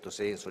qualcosa in questo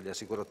senso, gli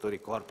assicuratori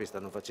corpi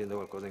stanno facendo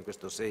qualcosa in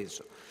questo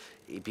senso,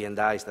 i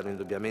P&I stanno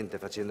indubbiamente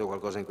facendo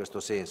qualcosa in questo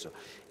senso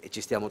e ci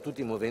stiamo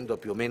tutti muovendo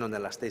più o meno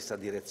nella stessa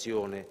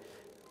direzione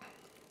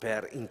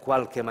per in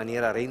qualche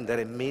maniera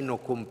rendere meno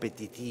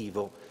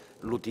competitivo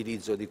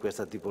l'utilizzo di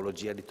questa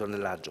tipologia di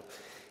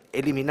tonnellaggio.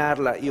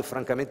 Eliminarla io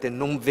francamente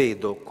non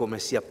vedo come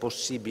sia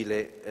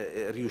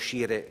possibile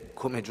riuscire,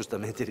 come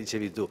giustamente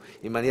dicevi tu,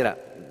 in maniera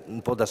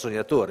un po' da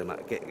sognatore, ma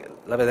che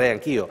la vedrei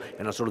anch'io, è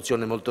una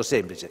soluzione molto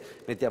semplice.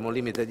 Mettiamo un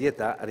limite di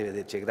età,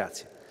 arrivederci e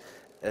grazie.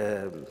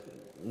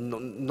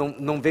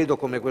 Non vedo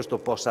come questo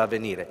possa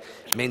avvenire,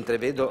 mentre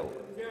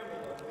vedo...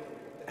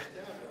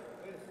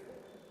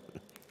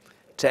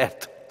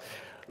 Certo.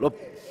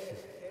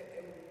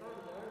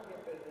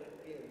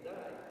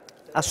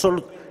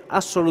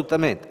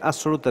 Assolutamente.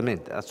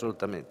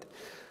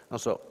 Non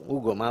so,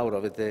 Ugo, Mauro,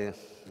 avete...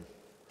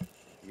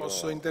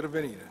 Posso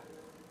intervenire?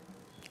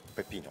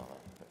 Peppino,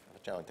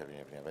 facciamo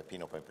intervenire prima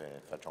Peppino, poi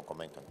faccio un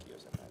commento anch'io.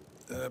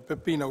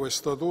 Peppino,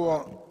 questo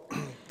tuo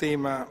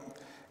tema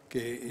che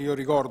io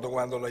ricordo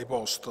quando l'hai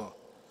posto,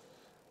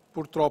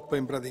 purtroppo è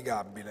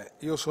impraticabile.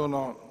 Io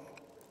sono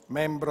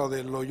membro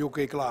dello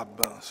UK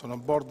Club, sono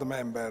board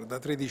member da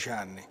 13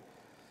 anni.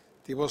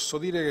 Ti posso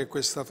dire che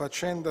questa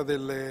faccenda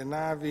delle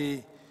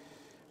navi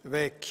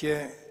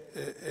vecchie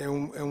è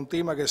un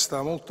tema che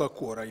sta molto a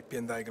cuore ai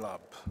P&I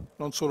Club,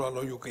 non solo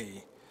allo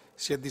UK.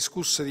 Si è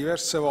discusso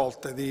diverse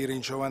volte di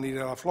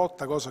ringiovanire la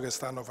flotta, cosa che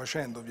stanno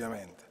facendo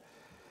ovviamente,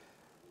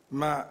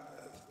 ma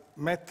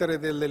mettere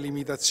delle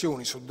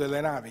limitazioni su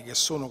delle navi che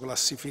sono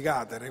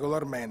classificate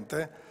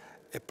regolarmente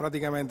è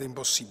praticamente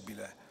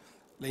impossibile.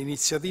 Le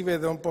iniziative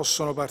non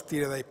possono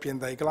partire dai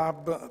P&I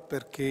Club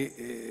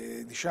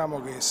perché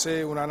diciamo che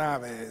se una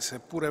nave,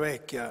 seppure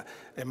vecchia,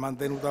 è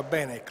mantenuta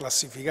bene e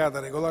classificata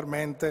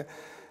regolarmente,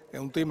 è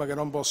un tema che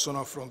non possono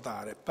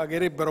affrontare.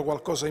 Pagherebbero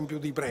qualcosa in più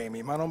di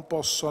premi, ma non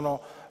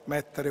possono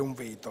mettere un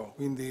veto.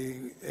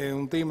 Quindi è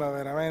un tema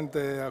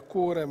veramente a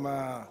cuore,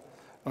 ma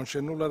non c'è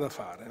nulla da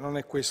fare. Non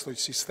è questo il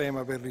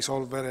sistema per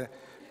risolvere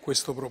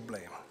questo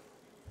problema.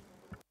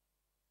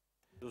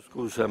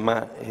 Scusa,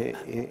 ma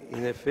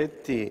in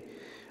effetti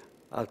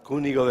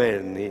alcuni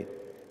governi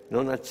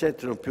non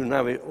accettano più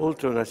navi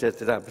oltre una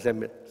certa età, per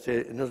esempio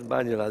se non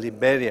sbaglio la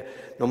Liberia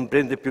non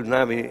prende più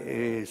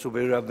navi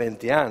superiori a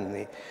 20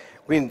 anni,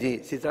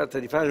 quindi si tratta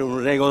di fare un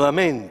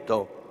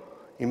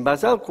regolamento in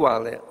base al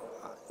quale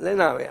le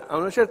navi a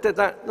una certa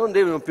età non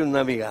devono più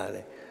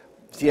navigare,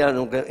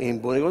 siano in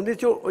buone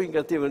condizioni o in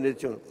cattive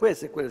condizioni.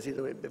 Questo è quello che si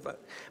dovrebbe fare.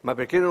 Ma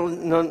perché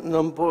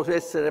non può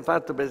essere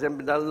fatto per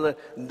esempio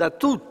da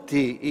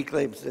tutti i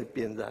clubs del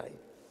P&I?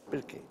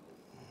 Perché?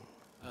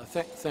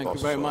 Thank you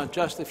very much.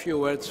 Just a few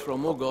words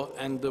from Ugo,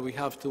 and we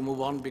have to move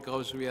on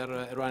because we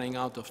are running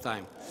out of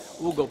time.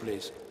 Ugo,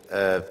 please.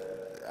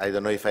 I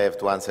don't know if I have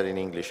to answer in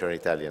English or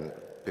Italian.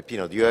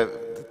 Peppino,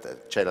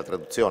 c'è la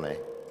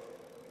traduzione?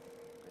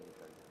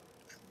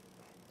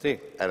 Sì.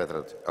 È la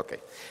traduzione.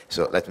 Okay.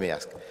 So let me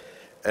ask.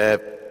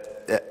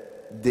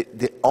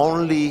 The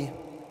only,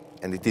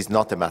 and it is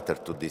not a matter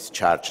to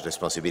discharge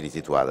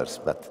responsibility to others,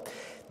 but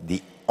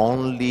the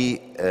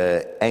only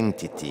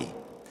entity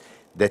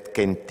that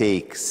can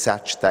take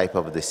such type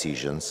of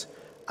decisions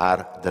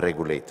are the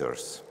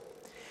regulators.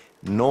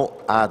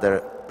 No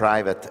other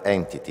private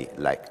entity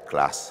like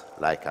class,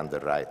 like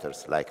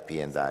underwriters, like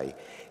P&I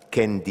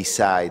can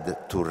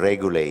decide to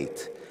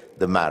regulate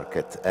the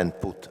market and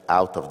put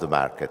out of the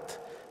market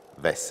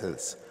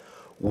vessels.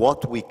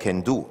 What we can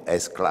do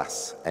as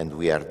class, and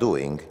we are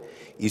doing,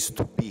 is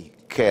to be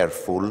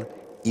careful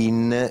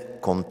in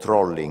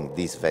controlling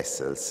these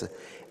vessels,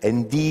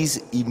 and this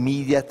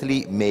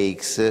immediately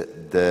makes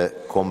the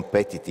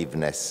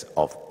competitiveness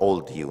of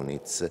all the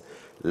units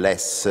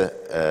less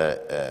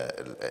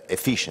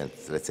efficient,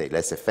 let's say,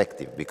 less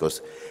effective,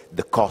 because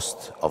the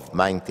cost of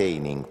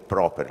maintaining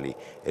properly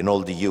an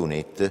old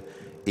unit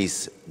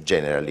is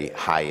generally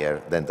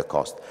higher than the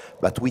cost.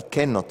 But we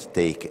cannot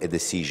take a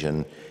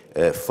decision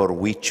for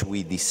which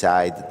we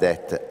decide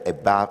that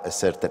above a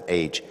certain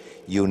age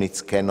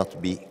units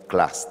cannot be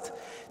classed.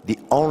 The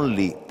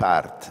only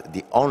part,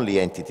 the only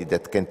entity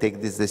that can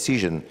take this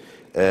decision,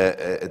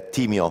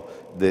 Timio,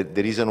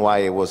 the reason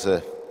why I was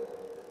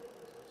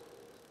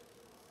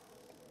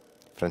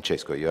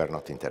Francesco, you are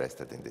not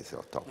interested in this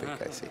topic,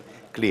 I see,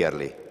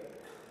 clearly.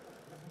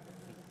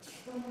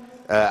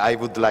 I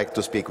would like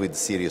to speak with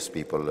serious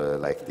people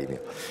like Timio.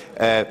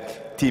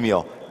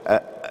 Timio,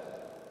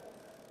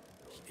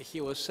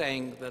 he was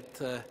saying that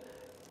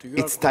to your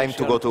it's time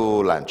to go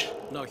to lunch.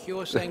 No, he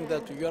was saying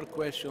that to your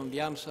question,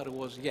 the answer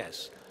was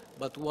yes.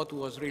 But what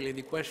was really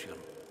the question?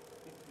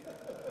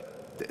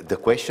 The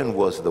question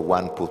was the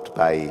one put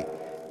by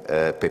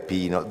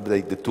Peppino,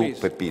 the two Please.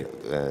 Peppino.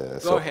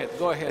 Go ahead,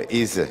 go ahead.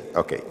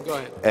 Okay. Go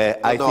ahead.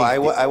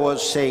 I was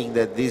saying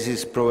that this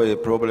is probably a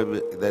problem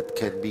that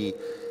can be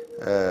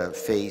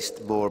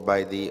faced more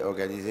by the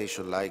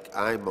organization like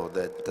IMO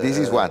that This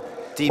is one.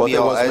 Timio What I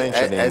was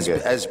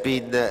mentioning. has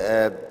been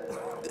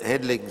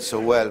handling so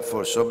well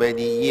for so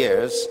many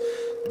years,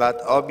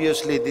 but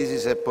obviously this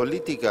is a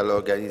political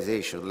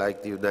organization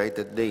like the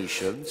United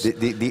Nations,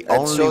 The and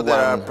only so there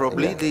are one-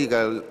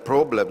 political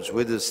problems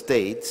with the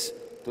states.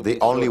 The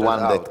only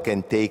one that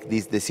can take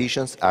these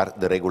decisions are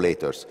the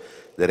regulators.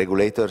 The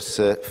regulators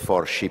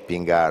for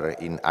shipping are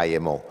in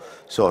IMO.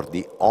 So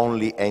the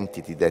only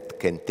entity that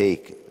can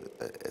take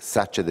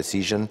such a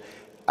decision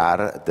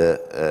are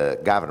the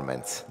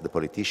governments, the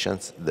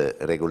politicians, the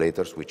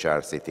regulators which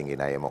are sitting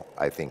in IMO,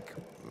 I think.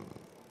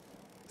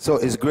 So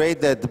it's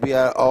great that we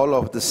are all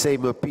of the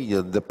same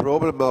opinion. The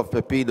problem of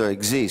Peppino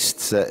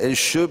exists. It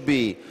should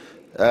be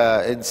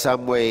in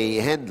some way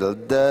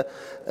handled.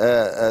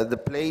 The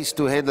place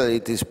to handle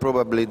it is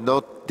probably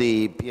not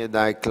the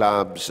P&I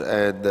clubs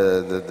and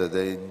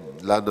the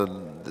London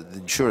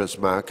insurance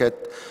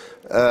market.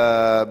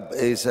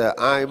 Is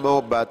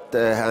IMO, but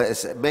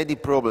has many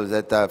problems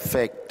that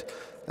affect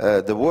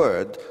the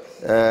world.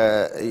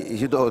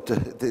 You know,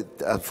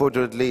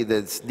 unfortunately,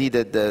 there's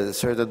needed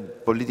certain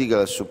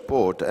political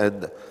support,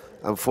 and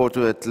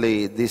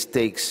unfortunately, this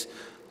takes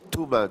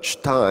too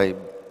much time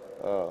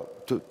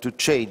to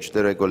change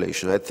the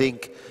regulation. I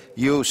think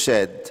you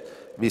said,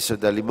 Mr.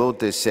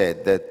 Dalimonte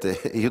said that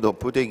you know,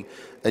 putting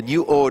a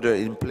new order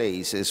in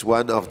place is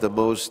one of the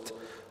most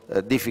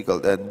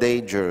difficult and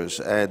dangerous,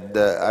 and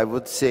I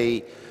would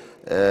say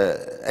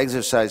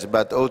exercise,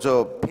 but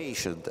also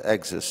patient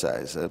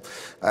exercise.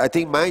 I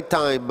think my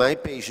time, my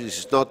patience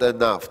is not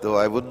enough, though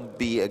I wouldn't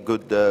be a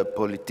good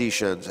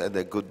politician and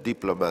a good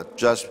diplomat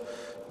just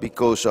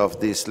because of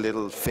this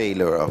little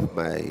failure of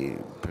my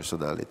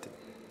personality.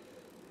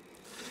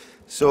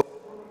 So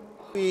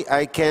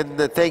I can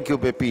thank you,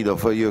 Peppino,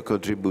 for your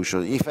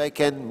contribution. If I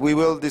can, we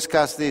will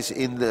discuss this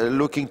in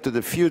looking to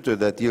the future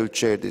that you'll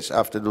chair this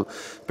afternoon.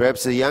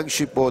 Perhaps the young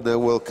ship owner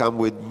will come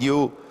with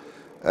new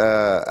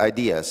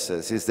ideas,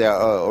 since there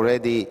are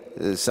already,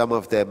 some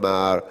of them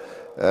are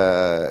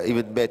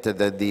even better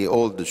than the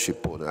old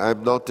ship owner.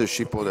 I'm not a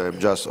ship owner, I'm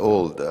just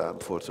old,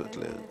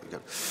 unfortunately.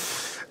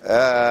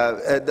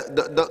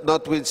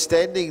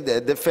 Notwithstanding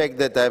the fact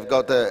that I've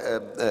got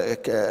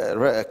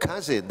a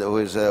cousin who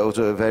is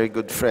also a very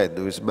good friend,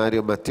 who is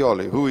Mario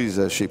Mattioli, who is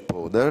a ship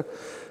owner,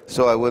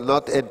 so I will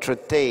not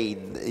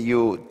entertain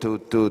you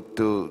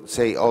to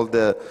say all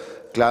the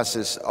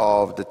classes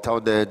of the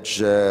tonnage,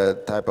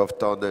 type of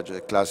tonnage,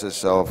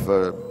 classes of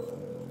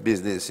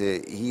business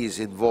he is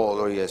involved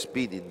or he has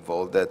been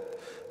involved, that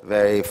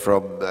vary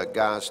from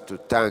gas to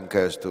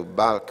tankers to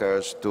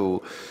bulkers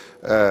to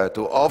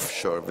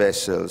offshore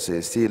vessels.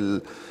 He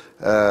still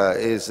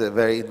is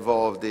very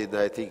involved in,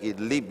 I think,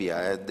 in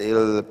Libya, and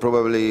he'll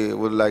probably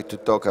would like to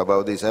talk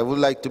about this. I would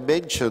like to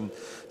mention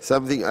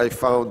something I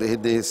found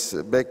in his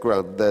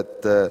background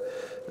that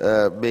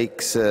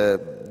makes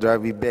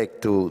drive me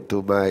back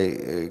to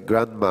my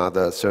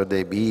grandmother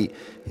surname.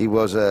 He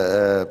was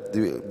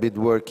been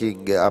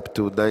working up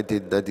to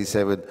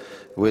 1997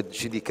 with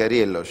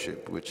Cinicariello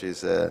ship, which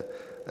is a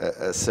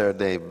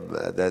surname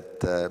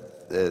that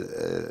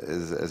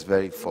is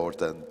very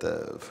important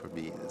for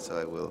me. So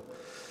I will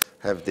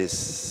have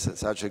this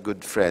such a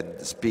good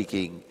friend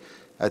speaking.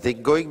 I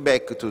think going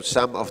back to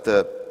some of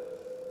the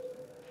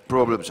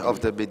problems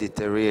of the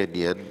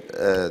Mediterranean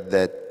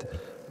that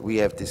we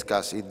have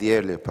discussed in the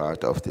earlier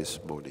part of this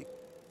morning.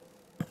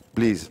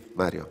 Please,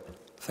 Mario.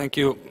 Thank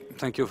you,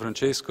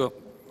 Francesco.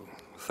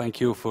 Thank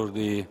you for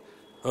the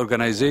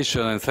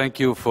organization, and thank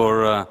you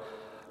for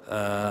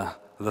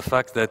the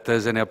fact that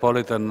as a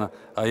Neapolitan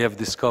I have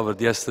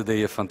discovered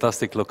yesterday a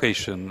fantastic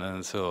location.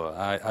 And so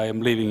I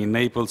am living in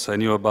Naples. I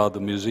knew about the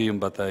museum,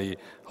 but I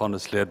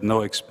honestly had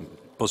no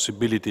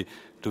possibility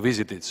to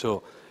visit it.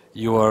 So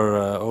you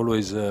are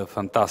always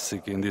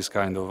fantastic in this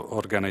kind of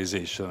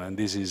organization, and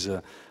this is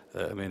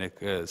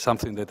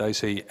something that I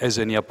say as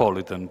a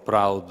Neapolitan,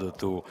 proud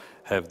to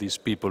have these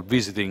people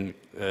visiting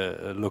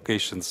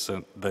locations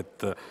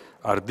that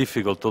are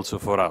difficult also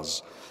for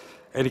us.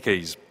 Any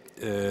case,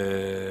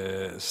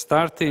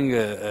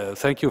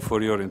 thank you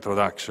for your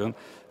introduction,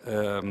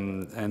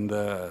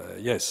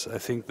 yes, I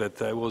think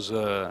that I was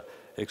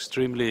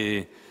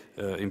extremely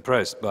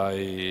impressed by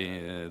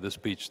the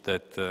speech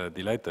that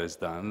Diletta has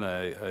done.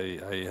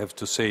 I have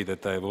to say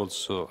that I've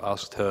also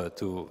asked her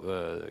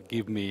to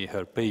give me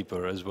her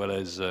paper as well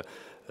as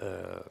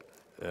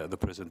the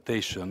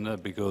presentation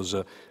because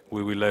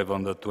we will have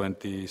on the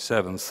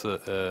 27th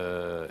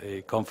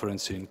a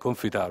conference in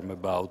Confitarme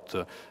about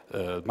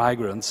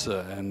migrants,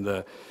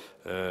 and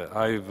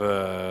I've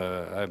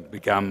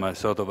become a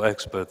sort of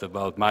expert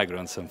about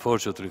migrants,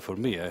 unfortunately for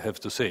me, I have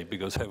to say,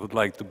 because I would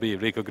like to be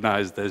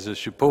recognized as a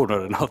ship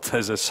owner, not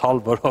as a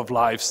solver of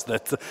lives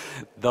that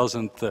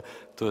doesn't,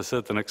 to a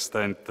certain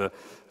extent,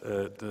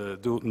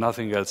 do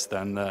nothing else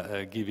than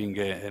giving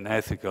an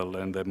ethical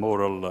and a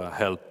moral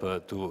help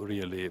to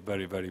really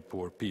very, very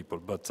poor people.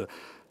 But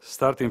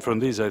starting from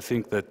this, I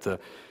think that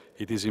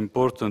it is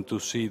important to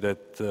see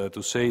that,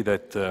 to say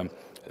that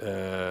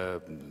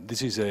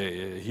this is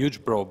a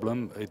huge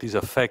problem. It is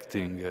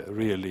affecting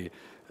really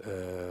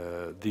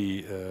the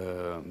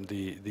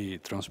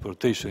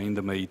transportation in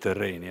the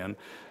Mediterranean.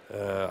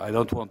 I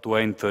don't want to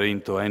enter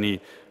into any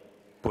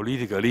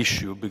political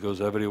issue because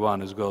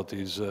everyone has got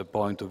his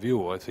point of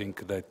view. I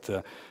think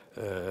that,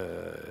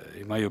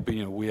 in my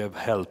opinion, we have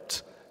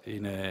helped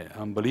in an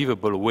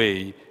unbelievable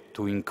way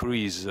to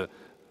increase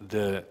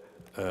the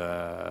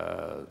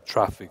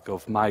traffic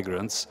of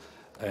migrants,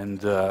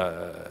 and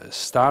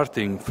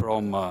starting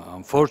from,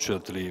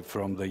 unfortunately,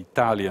 from the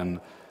Italian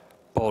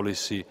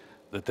policy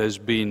that has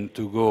been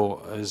to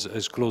go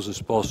as close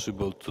as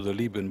possible to the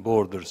Libyan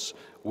borders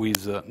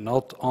with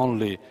not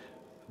only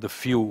the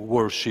few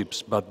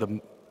warships, but the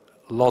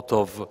lot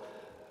of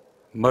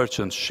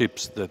merchant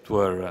ships that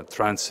were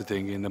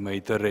transiting in the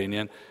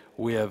Mediterranean.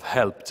 We have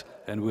helped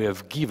and we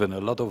have given a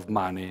lot of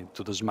money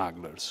to the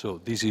smugglers. So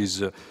this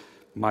is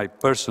my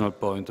personal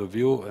point of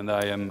view, and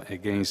I am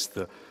against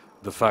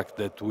the fact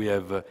that we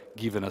have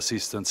given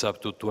assistance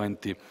up to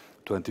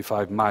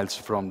 20-25 miles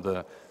from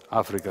the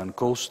African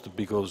coast,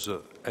 because,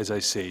 as I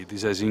say,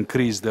 this has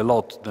increased a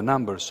lot the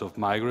numbers of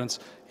migrants,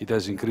 it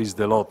has increased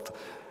a lot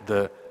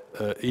the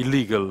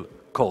illegal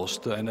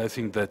cost, and I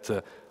think that,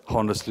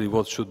 honestly,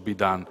 what should be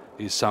done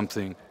is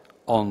something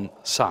on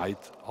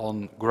site,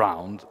 on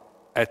ground,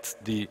 at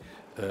the,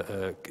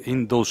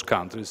 in those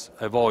countries,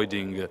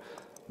 avoiding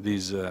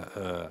this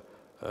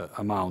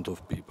amount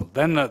of people.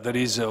 Then there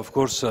is, of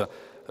course,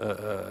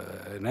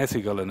 an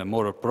ethical and a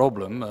moral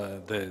problem.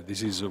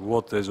 This is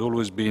what has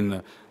always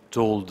been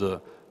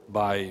told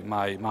by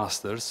my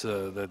masters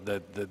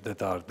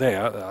that are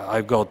there.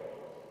 I've got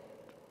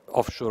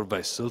offshore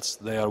vessels.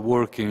 They are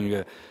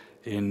working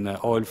in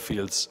oil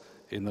fields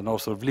in the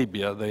north of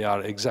Libya. They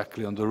are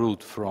exactly on the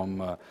route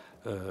from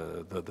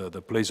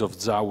the place of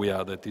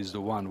Zawiya, that is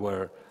the one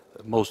where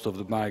most of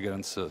the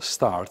migrants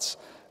starts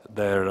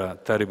their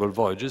terrible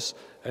voyages,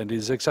 and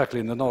is exactly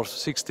in the north,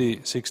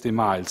 60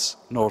 miles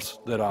north.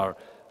 There are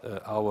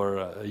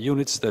our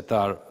units that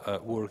are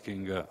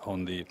working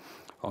on the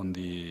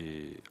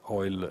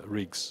oil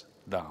rigs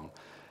down.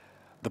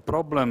 The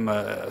problem,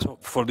 so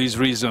for this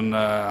reason,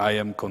 I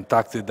am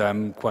contacted.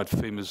 I'm quite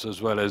famous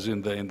as well as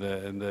in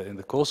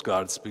the Coast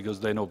Guards, because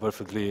they know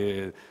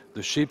perfectly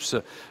the ships.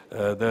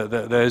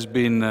 There has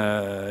been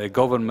a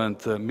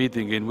government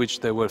meeting in which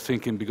they were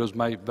thinking, because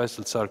my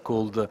vessels are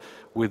called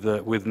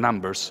with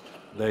numbers.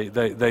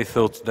 They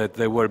thought that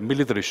they were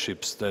military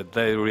ships. That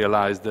they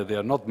realized that they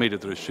are not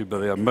military ships, but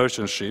they are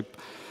merchant ships.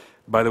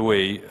 By the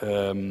way,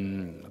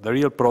 the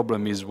real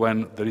problem is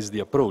when there is the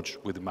approach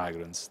with the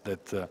migrants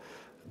that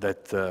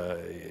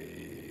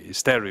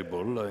is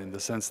terrible, in the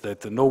sense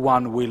that no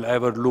one will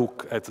ever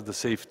look at the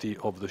safety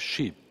of the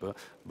ship,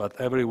 but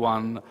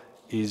everyone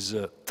is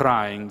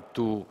trying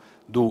to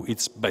do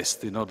its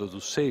best in order to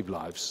save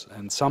lives,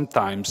 and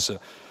sometimes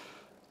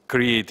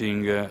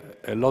creating a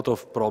lot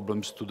of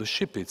problems to the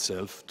ship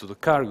itself, to the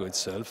cargo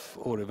itself,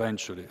 or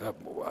eventually.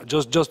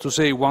 Just to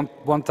say,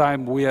 one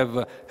time we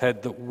have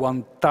had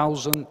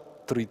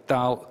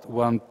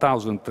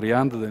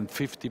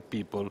 1,350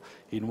 people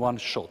in one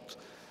shot.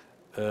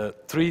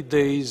 3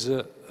 days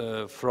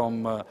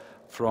from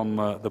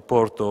the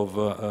port of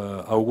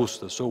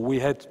Augusta. So we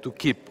had to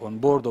keep on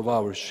board of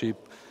our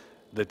ship,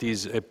 that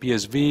is a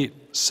PSV,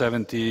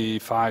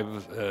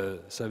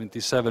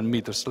 77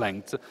 meters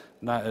length,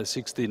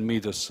 16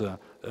 meters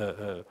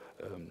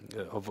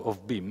of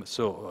beam.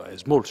 So a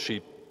small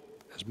ship.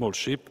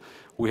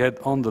 We had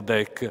on the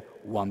deck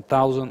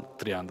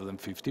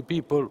 1,350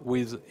 people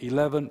with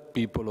 11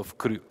 people of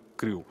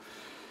crew.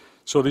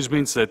 So this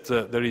means that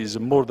there is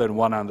more than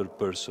 100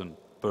 persons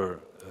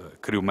per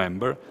crew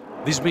member.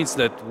 This means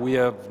that we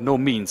have no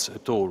means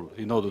at all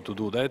in order to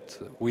do that.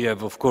 We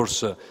have, of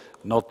course,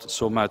 not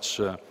so much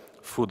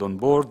food on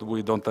board.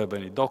 We don't have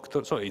any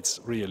doctor. So it's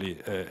really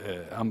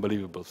an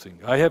unbelievable thing.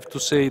 I have to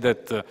say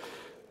that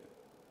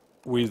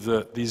with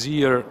this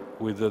year,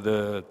 with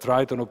the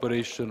Triton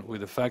operation,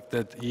 with the fact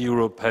that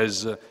Europe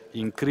has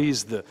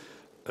increased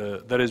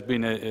there has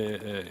been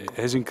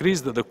has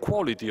increased the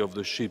quality of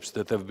the ships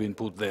that have been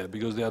put there,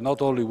 because they are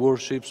not only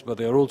warships, but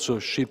they are also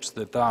ships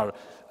that are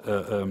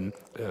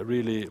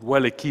really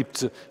well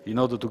equipped in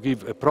order to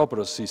give a proper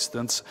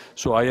assistance.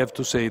 So I have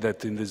to say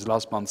that in these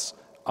last months,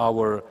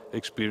 our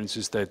experience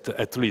is that,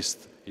 at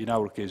least in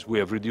our case, we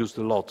have reduced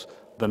a lot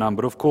the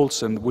number of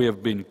calls, and we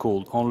have been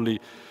called only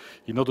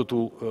in order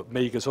to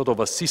make a sort of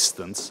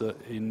assistance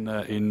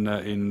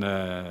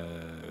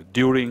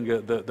during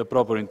the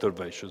proper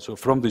intervention. So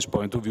from this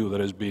point of view,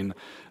 there has been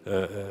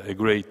a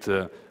great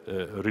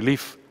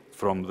relief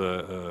from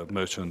the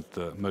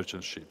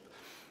merchant ship.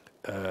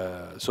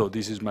 So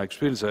this is my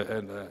experience,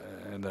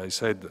 and I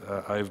said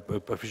I've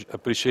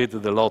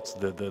appreciated a lot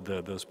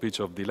the speech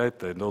of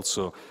Diletta and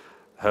also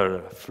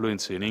her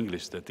fluency in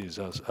English. That is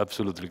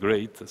absolutely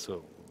great,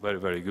 so very,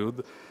 very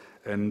good.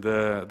 And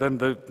then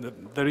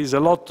there is a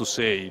lot to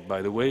say,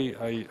 by the way.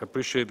 I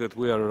appreciate that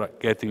we are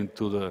getting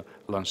to the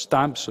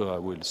lunchtime, so I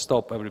will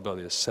stop.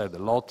 Everybody has said a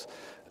lot.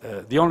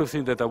 The only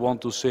thing that I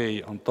want to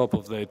say on top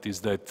of that is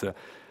that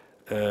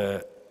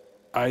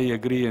I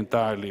agree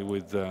entirely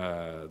with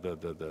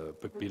the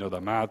Peppino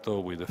D'Amato,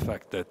 with the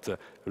fact that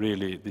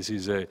really this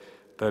is a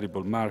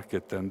terrible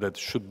market and that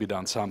should be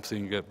done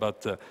something,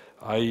 but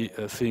I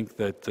think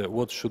that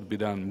what should be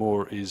done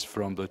more is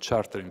from the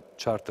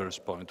charter's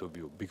point of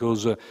view,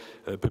 because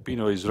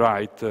Peppino is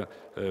right,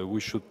 we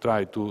should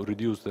try to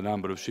reduce the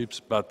number of ships,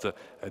 but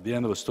at the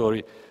end of the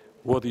story,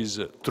 what is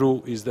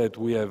true is that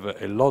we have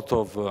a lot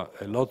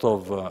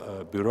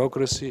of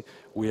bureaucracy,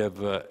 we have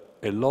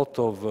a lot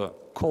of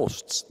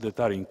costs that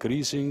are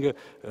increasing,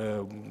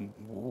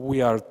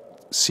 we are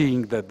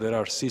seeing that there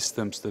are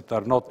systems that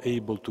are not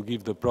able to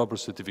give the proper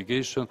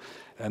certification,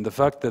 and the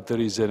fact that there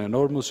is an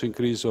enormous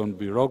increase on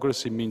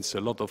bureaucracy means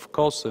a lot of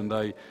costs, and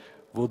I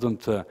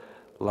wouldn't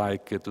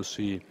like to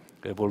see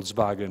a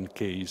Volkswagen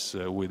case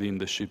within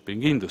the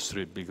shipping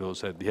industry,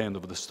 because at the end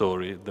of the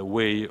story, the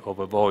way of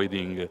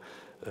avoiding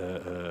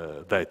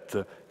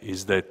that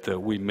is that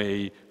we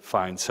may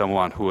find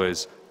someone who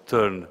has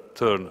turn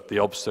the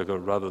obstacle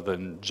rather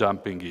than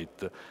jumping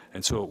it.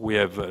 And so we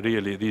have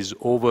really this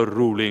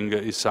overruling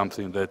is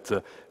something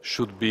that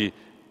should be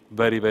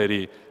very,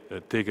 very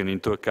taken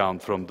into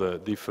account from the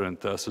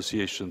different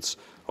associations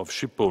of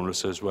ship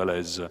owners, as well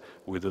as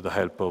with the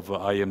help of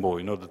IMO,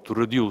 in order to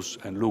reduce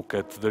and look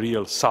at the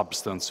real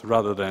substance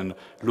rather than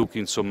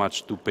looking so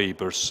much to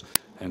papers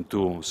and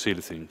to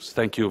silly things.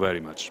 Thank you very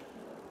much.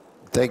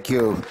 Thank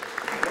you.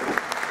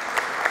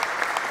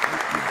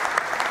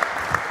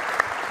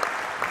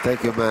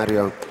 Thank you,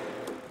 Mario.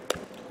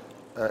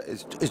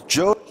 Is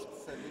George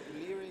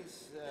in?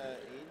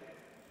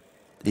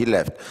 He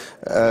left.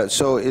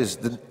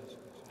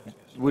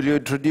 Will you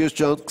introduce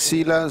John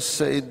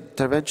Xila's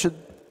intervention?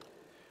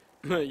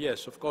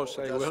 Yes, of course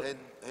I will.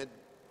 Hand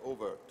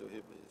over to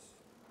him.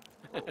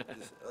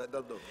 I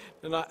don't know.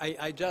 No,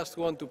 I just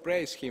want to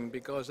praise him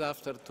because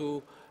after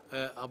two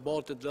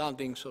aborted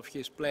landings of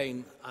his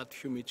plane at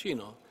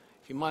Fiumicino,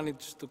 he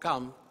managed to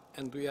come,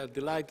 and we are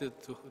delighted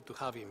to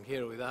have him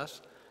here with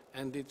us.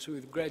 And it's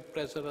with great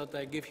pleasure that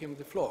I give him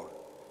the floor.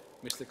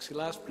 Mr.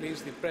 Xilas,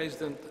 please, the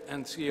President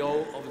and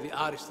CEO of the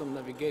Ariston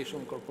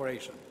Navigation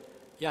Corporation.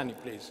 Yanni,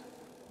 please.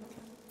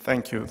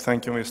 Thank you,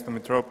 Mr.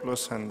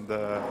 Mitropoulos, and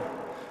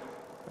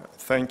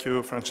thank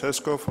you,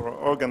 Francesco, for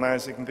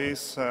organizing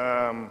this.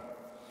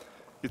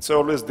 It's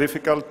always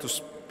difficult to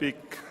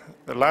speak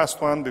the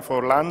last one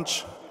before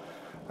lunch.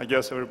 I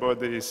guess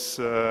everybody is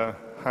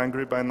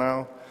hungry by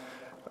now.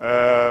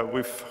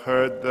 We've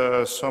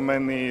heard so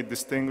many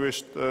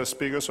distinguished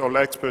speakers, all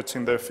experts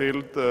in their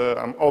field.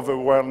 I'm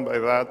overwhelmed by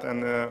that,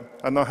 and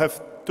I don't have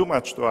too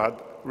much to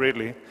add,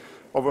 really.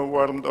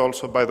 Overwhelmed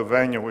also by the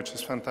venue, which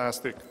is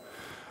fantastic.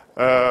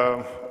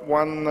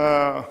 One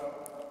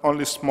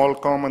only small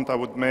comment I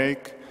would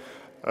make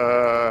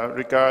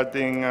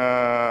regarding,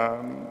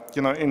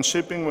 in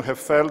shipping we have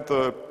felt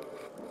the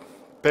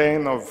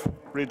pain of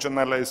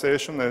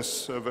regionalization,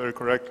 as very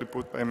correctly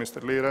put by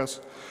Mr. Liras.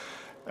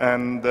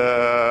 And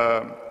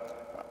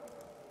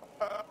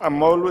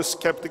I'm always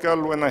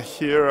skeptical when I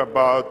hear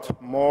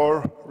about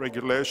more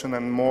regulation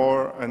and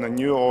a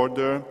new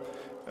order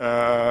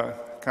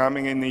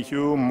coming in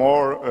EU,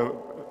 more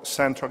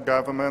central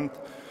government.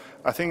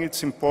 I think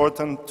it's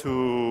important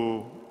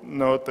to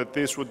note that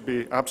this would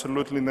be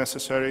absolutely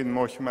necessary in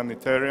more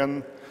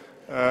humanitarian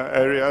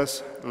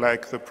areas,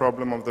 like the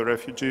problem of the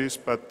refugees,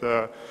 but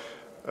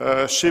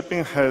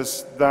shipping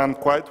has done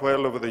quite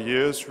well over the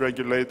years,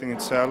 regulating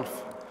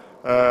itself.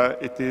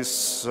 It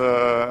is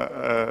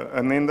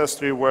an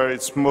industry where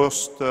its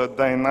most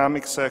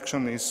dynamic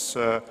section is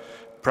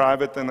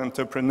private and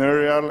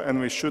entrepreneurial, and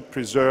we should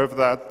preserve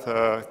that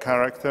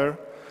character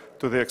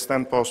to the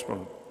extent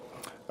possible.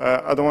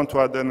 I don't want to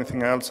add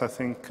anything else. I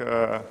think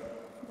the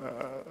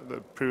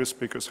previous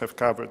speakers have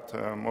covered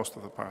most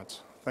of the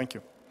parts. Thank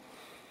you.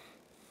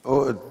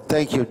 Oh,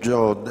 thank you,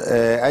 John.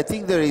 I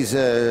think there is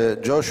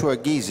Joshua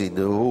Gizin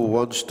who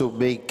wants to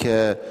make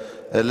a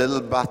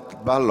little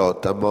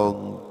ballot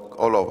among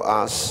all of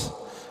us.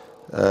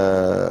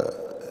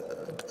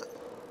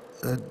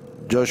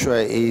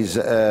 Joshua is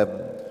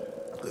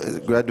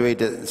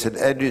graduated at St.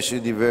 Andrews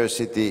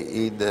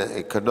University in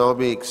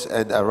economics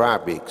and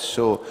Arabic,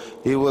 so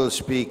he will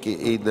speak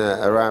in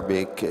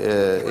Arabic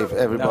if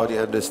everybody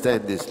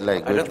understands this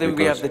language. I don't think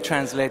we have the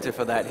translator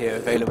for that here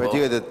available. In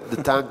particular,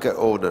 the tanker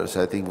owners,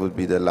 I think, will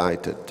be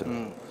delighted.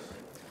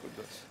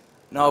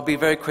 No, I'll be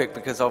very quick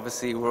because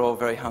obviously we're all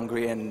very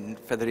hungry and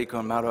Federico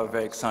and Mauro are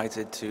very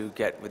excited to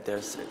get with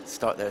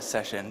start their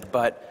session.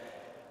 But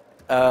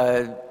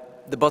the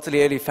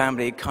Bottiglieri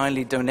family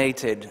kindly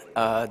donated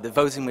the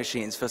voting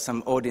machines for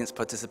some audience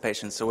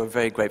participation, so we're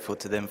very grateful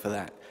to them for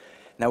that.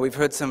 Now, we've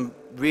heard some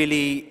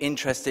really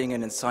interesting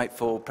and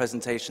insightful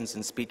presentations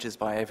and speeches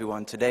by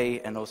everyone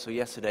today and also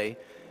yesterday,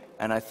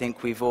 and I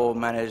think we've all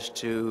managed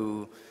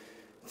to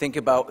think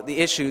about the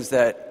issues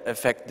that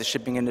affect the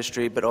shipping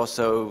industry, but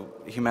also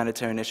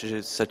humanitarian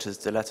issues such as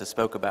Diletta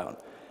spoke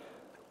about.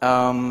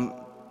 And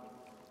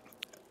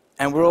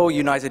we're all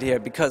united here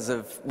because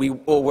we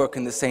all work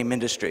in the same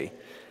industry.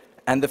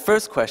 And the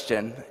first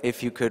question,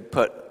 if you could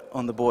put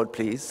on the board,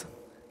 please,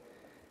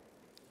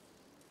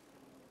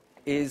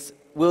 is,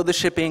 will the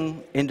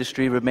shipping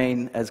industry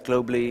remain as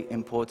globally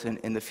important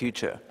in the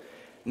future?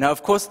 Now,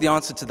 of course, the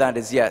answer to that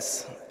is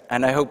yes,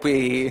 and I hope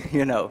we,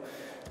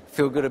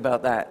 feel good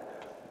about that.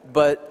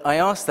 But I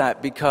ask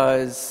that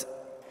because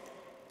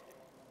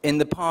in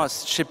the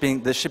past,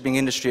 the shipping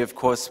industry, of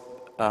course,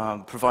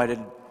 provided,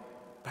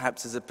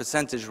 perhaps as a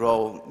percentage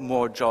role,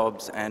 more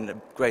jobs and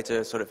a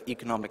greater sort of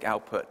economic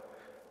output.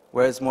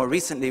 Whereas more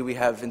recently, we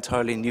have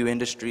entirely new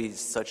industries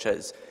such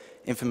as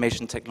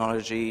information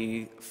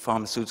technology,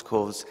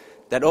 pharmaceuticals,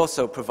 that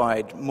also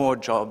provide more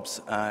jobs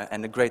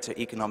and a greater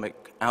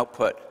economic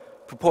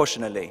output,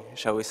 proportionally,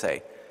 shall we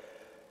say.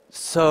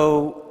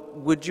 So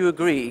would you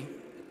agree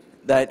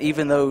that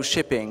even though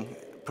shipping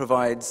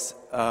provides,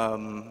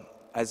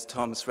 as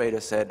Thomas Rader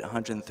said,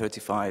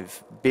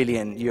 135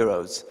 billion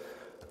euros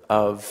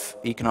of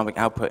economic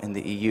output in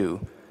the EU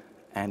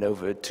and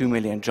over 2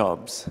 million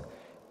jobs,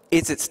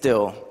 is it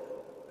still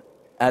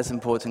as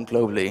important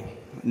globally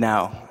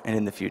now and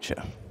in the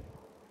future?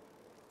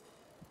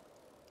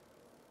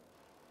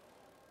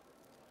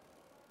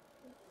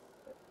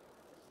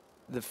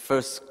 The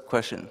first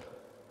question.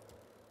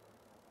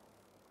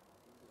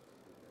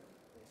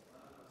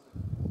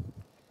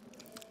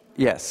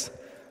 Yes,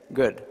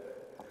 good.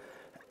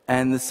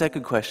 And the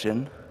second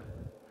question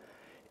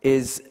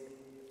is,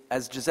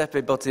 as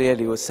Giuseppe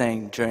Bottiglieri was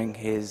saying during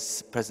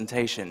his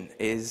presentation,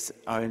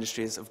 our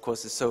industry is, of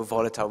course, so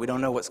volatile. We don't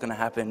know what's going to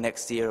happen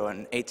next year or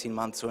in 18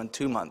 months or in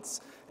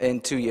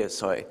 2 years,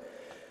 sorry.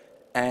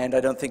 And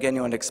I don't think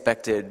anyone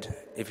expected,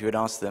 if you had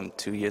asked them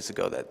 2 years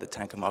ago, that the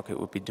tanker market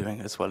would be doing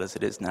as well as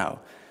it is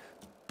now.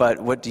 But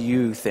what do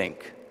you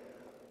think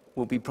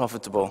will be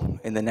profitable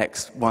in the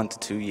next 1 to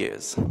 2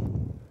 years?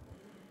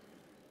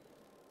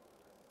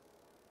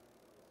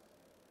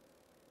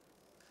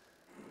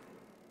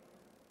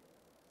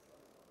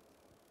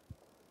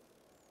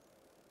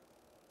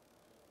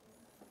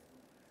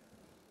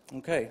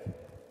 Okay.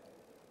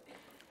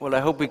 Well, I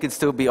hope we can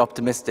still be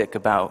optimistic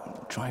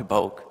about dry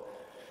bulk.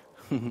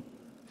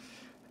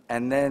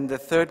 And then the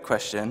third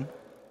question,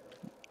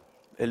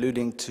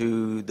 alluding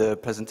to the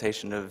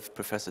presentation of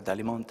Professor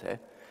Dallimonte,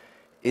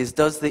 is,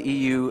 does the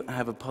EU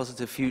have a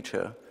positive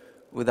future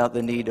without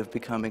the need of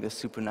becoming a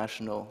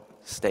supranational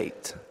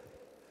state?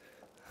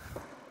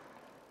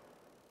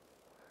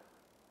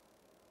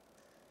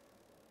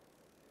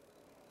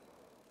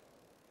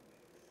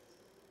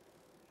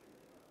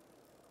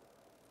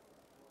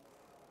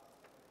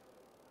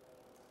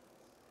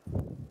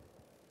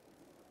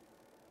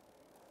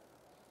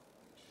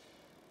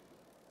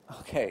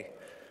 Okay,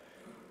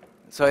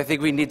 so I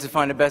think we need to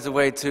find a better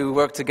way to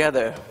work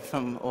together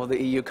from all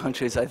the EU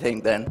countries, I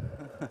think, then.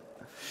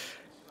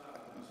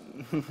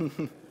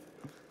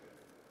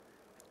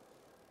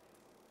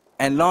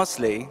 And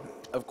lastly,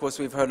 of course,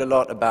 we've heard a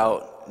lot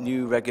about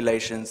new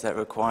regulations that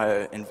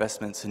require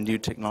investments in new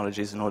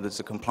technologies in order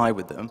to comply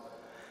with them.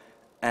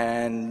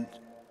 And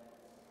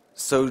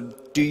so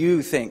do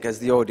you think, as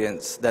the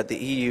audience, that the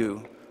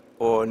EU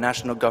or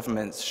national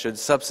governments should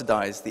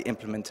subsidize the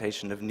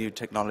implementation of new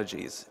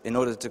technologies in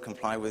order to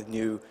comply with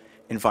new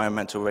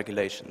environmental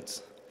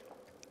regulations?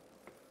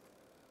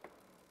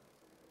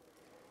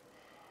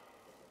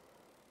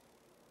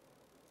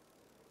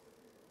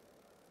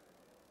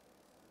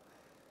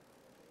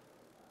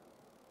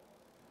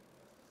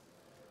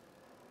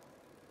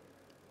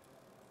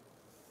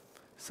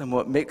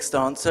 Somewhat mixed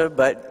answer,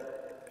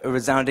 but a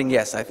resounding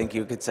yes, I think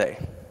you could say.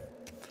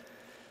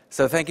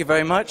 So thank you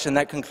very much, and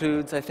that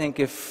concludes, I think,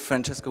 if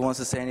Francesco wants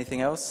to say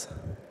anything else.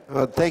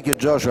 Well, thank you,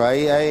 Joshua.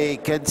 I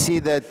can see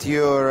that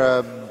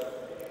your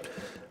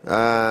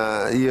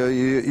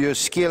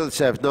skills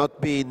have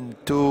not been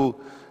too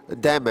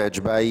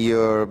damaged by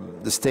your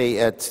stay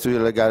at Studio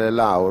Legale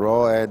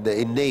Lauro and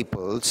in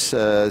Naples,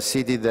 a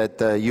city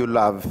that you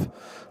love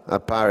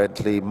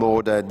apparently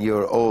more than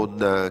your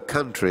own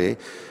country.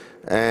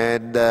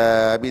 And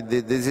I mean,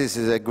 this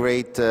is a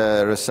great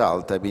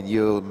result. I mean,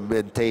 you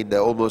maintained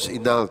almost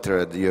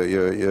unaltered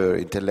your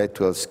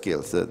intellectual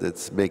skills.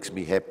 That makes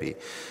me happy.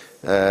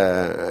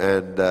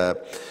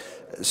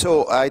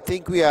 So I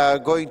think we are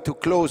going to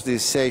close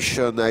this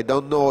session. I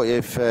don't know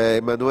if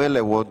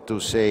Emanuele wants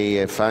to say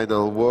a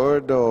final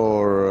word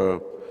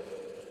or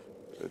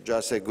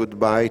just a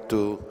goodbye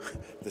to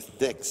the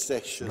next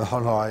session.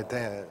 No, I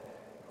think,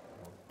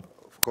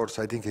 course,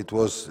 I think it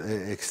was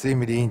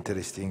extremely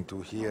interesting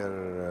to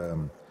hear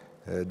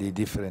the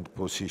different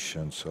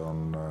positions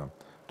on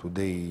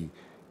today's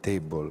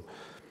table.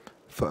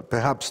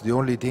 Perhaps the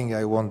only thing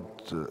I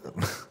want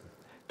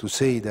to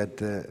say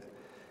that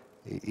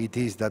it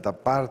is that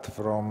apart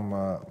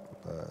from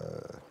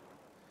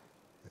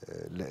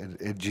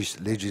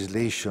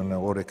legislation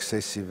or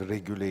excessive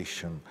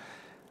regulation,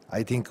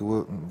 I think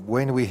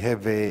when we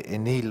have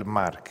an ill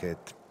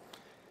market,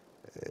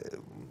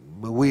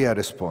 we are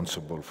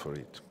responsible for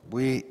it.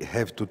 We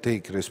have to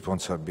take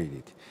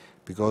responsibility,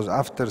 because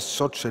after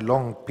such a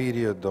long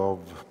period of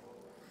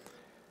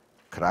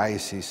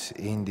crisis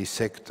in the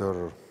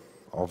sector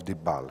of the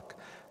bulk,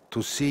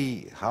 to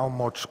see how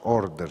much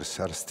orders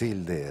are still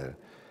there,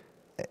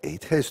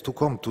 it has to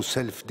come to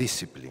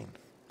self-discipline.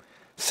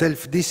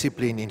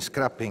 Self-discipline in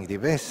scrapping the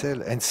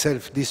vessel and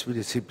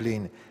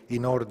self-discipline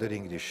in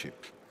ordering the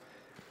ship.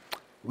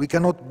 We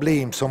cannot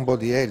blame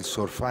somebody else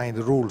or find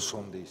rules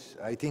on this.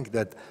 I think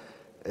that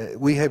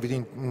we have it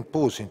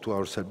imposed into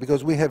ourselves,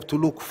 because we have to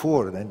look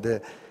forward,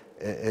 and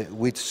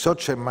with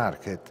such a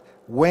market,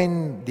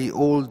 when the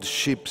old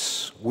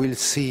ships will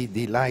see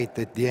the light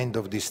at the end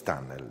of this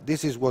tunnel.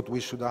 This is what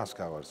we should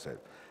ask ourselves.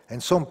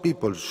 And some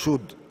people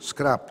should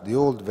scrap the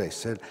old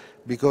vessel,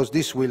 because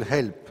this will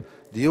help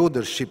the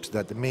other ships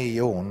that may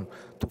own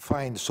to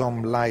find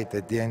some light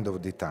at the end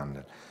of the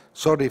tunnel.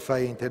 Sorry if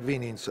I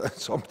intervene in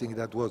something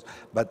that was,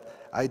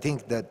 but I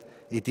think that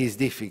it is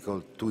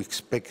difficult to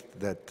expect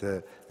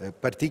that,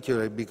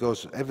 particularly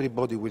because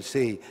everybody will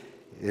say,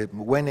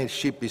 when a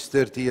ship is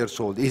 30 years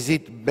old, is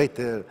it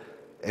better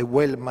a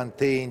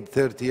well-maintained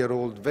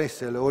 30-year-old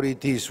vessel, or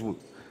it is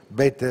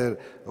better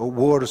or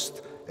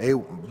worse a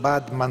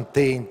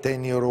bad-maintained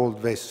 10-year-old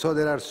vessel? So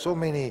there are so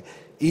many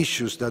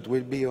issues that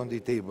will be on the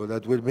table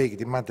that will make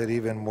the matter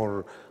even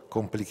more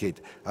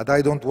complicated. And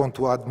I don't want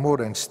to add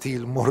more and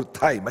steal more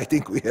time. I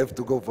think we have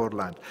to go for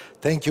lunch.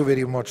 Thank you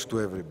very much to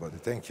everybody.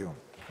 Thank you.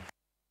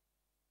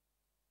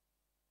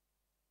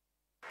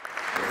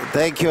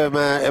 Thank you,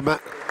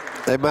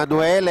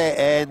 Emanuele.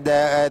 And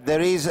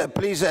there is,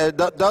 please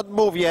don't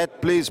move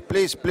yet, please,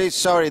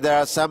 sorry, there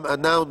are some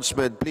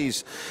announcements,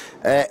 please.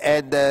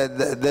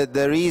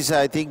 There is,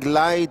 I think,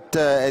 light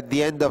at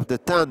the end of the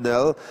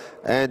tunnel,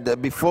 and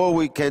before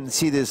we can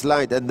see this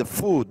light and the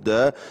food,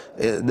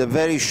 in a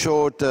very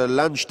short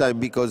lunchtime,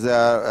 because there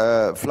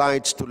are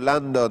flights to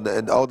London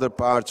and other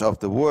parts of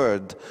the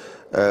world,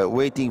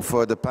 waiting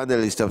for the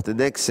panelists of the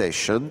next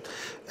session,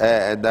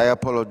 and I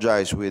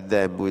apologize with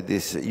them with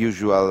this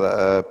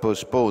usual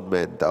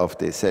postponement of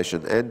the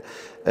session. And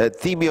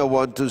Themio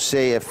want to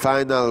say a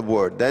final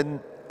word.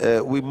 Then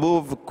we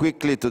move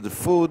quickly to the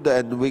food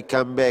and we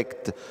come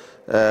back.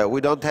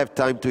 We don't have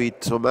time to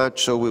eat so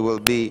much, so we will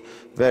be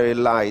very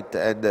light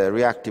and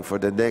reactive for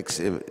the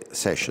next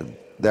session.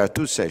 There are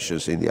 2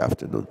 sessions in the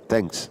afternoon.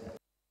 Thanks.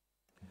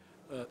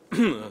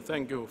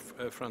 Thank you,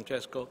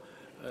 Francesco.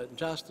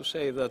 Just to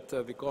say that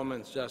the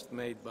comments just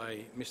made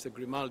by Mr.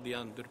 Grimaldi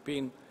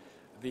underpin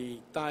the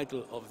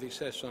title of this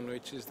session,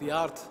 which is the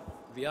art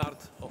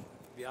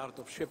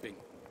of shipping.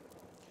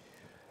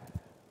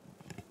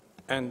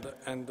 And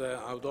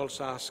I would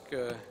also ask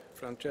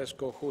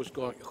Francesco,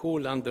 who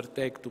will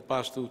undertake to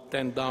pass to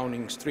 10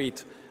 Downing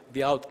Street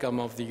the outcome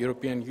of the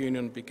European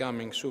Union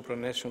becoming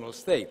supranational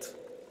state.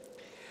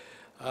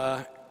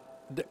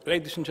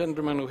 Ladies and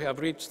gentlemen, we have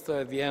reached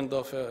the end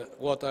of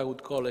what I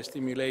would call a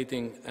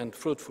stimulating and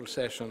fruitful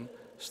session,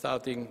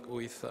 starting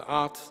with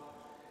art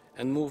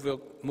and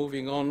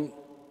moving on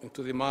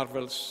into the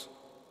marvels,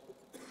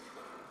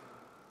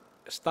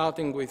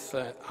 starting with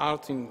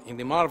art in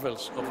the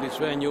marvels of this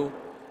venue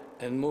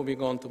and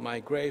moving on to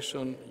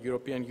migration,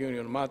 European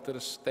Union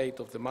matters, state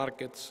of the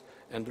markets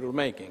and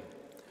rulemaking.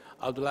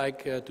 I would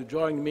like to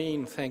join me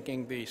in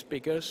thanking the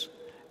speakers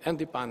and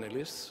the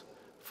panelists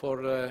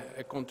for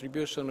a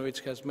contribution which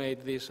has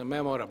made this a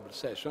memorable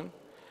session,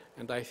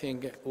 and I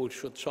think we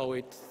should show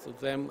it to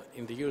them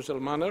in the usual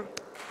manner.